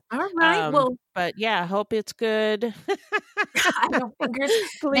 Yeah. All right. Well, but yeah, hope it's good. I know,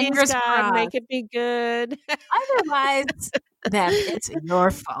 Please, God, crossed. make it be good. Otherwise, then it's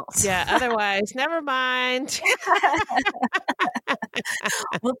your fault. Yeah. Otherwise, never mind.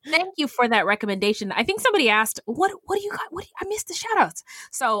 Well, thank you for that recommendation. I think somebody asked, "What do you got? I missed the shout outs."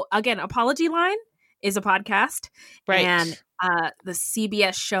 So again, Apology Line is a podcast, right? And the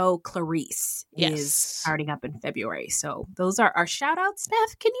CBS show Clarice is starting up in February. So those are our shout outs.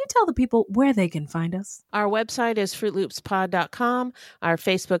 Steph, can you tell the people where they can find us? Our website is fruitloopspod.com. Our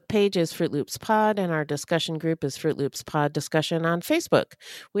Facebook page is Fruit Loops Pod, and our discussion group is Fruit Loops Pod Discussion on Facebook.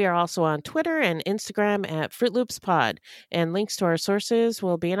 We are also on Twitter and Instagram at Fruit Loops Pod, and links to our sources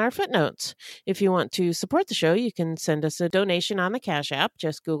will be in our footnotes. If you want to support the show, you can send us a donation on the Cash App.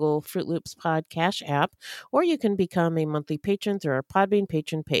 Just Google Fruit Loops Pod Cash App, or you can become a monthly patron through our Podbean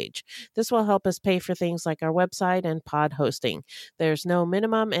patron page. This will help us pay for things like our website and pod hosting. There's no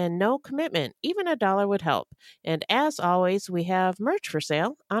minimum and no commitment. Even $1 would help. And as always, we have merch for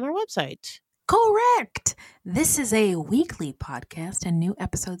sale on our website. Correct. This is a weekly podcast and new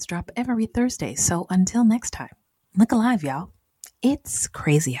episodes drop every Thursday. So until next time, look alive, y'all. It's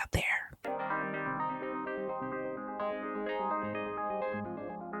crazy out there.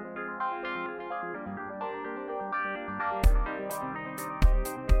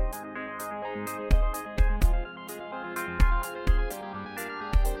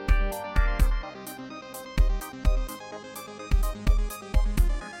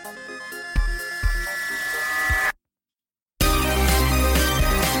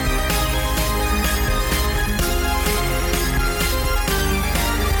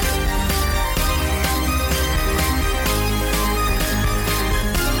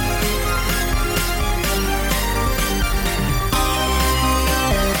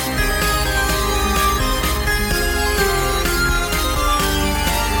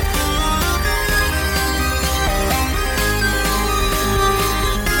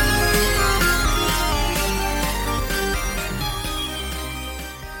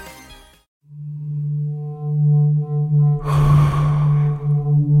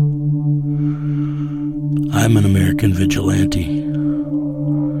 I'm an American vigilante.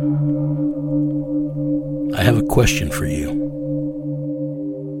 I have a question for you.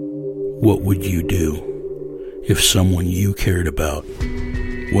 What would you do if someone you cared about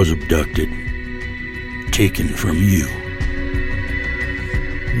was abducted, taken from you?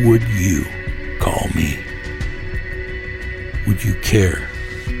 Would you call me? Would you care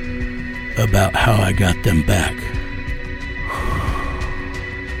about how I got them back?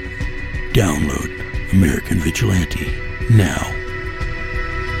 Download American Vigilante now.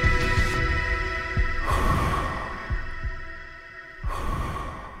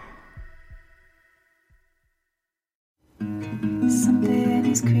 Something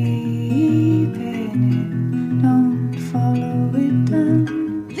is creeping in, don't follow it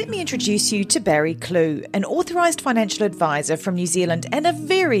down. Let me introduce you to Barry Clue, an authorised financial advisor from New Zealand and a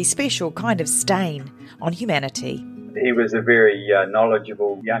very special kind of stain on humanity. He was a very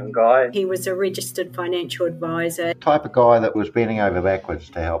knowledgeable young guy. He was a registered financial advisor. Type of guy that was bending over backwards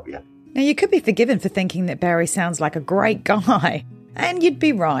to help you. Now, you could be forgiven for thinking that Barry sounds like a great guy. And you'd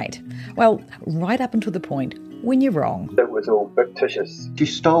be right. Well, right up until the point when you're wrong. It was all fictitious. She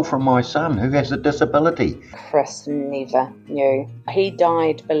stole from my son who has a disability. Chris never knew. He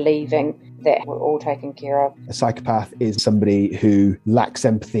died believing that we're all taken care of. A psychopath is somebody who lacks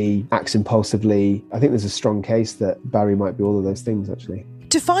empathy, acts impulsively. I think there's a strong case that Barry might be all of those things, actually.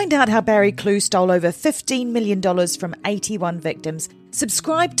 To find out how Barry Clue stole over $15 million from 81 victims,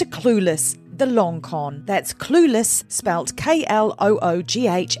 subscribe to Clueless, the long con. That's Clueless, spelt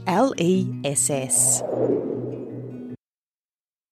Klooghless.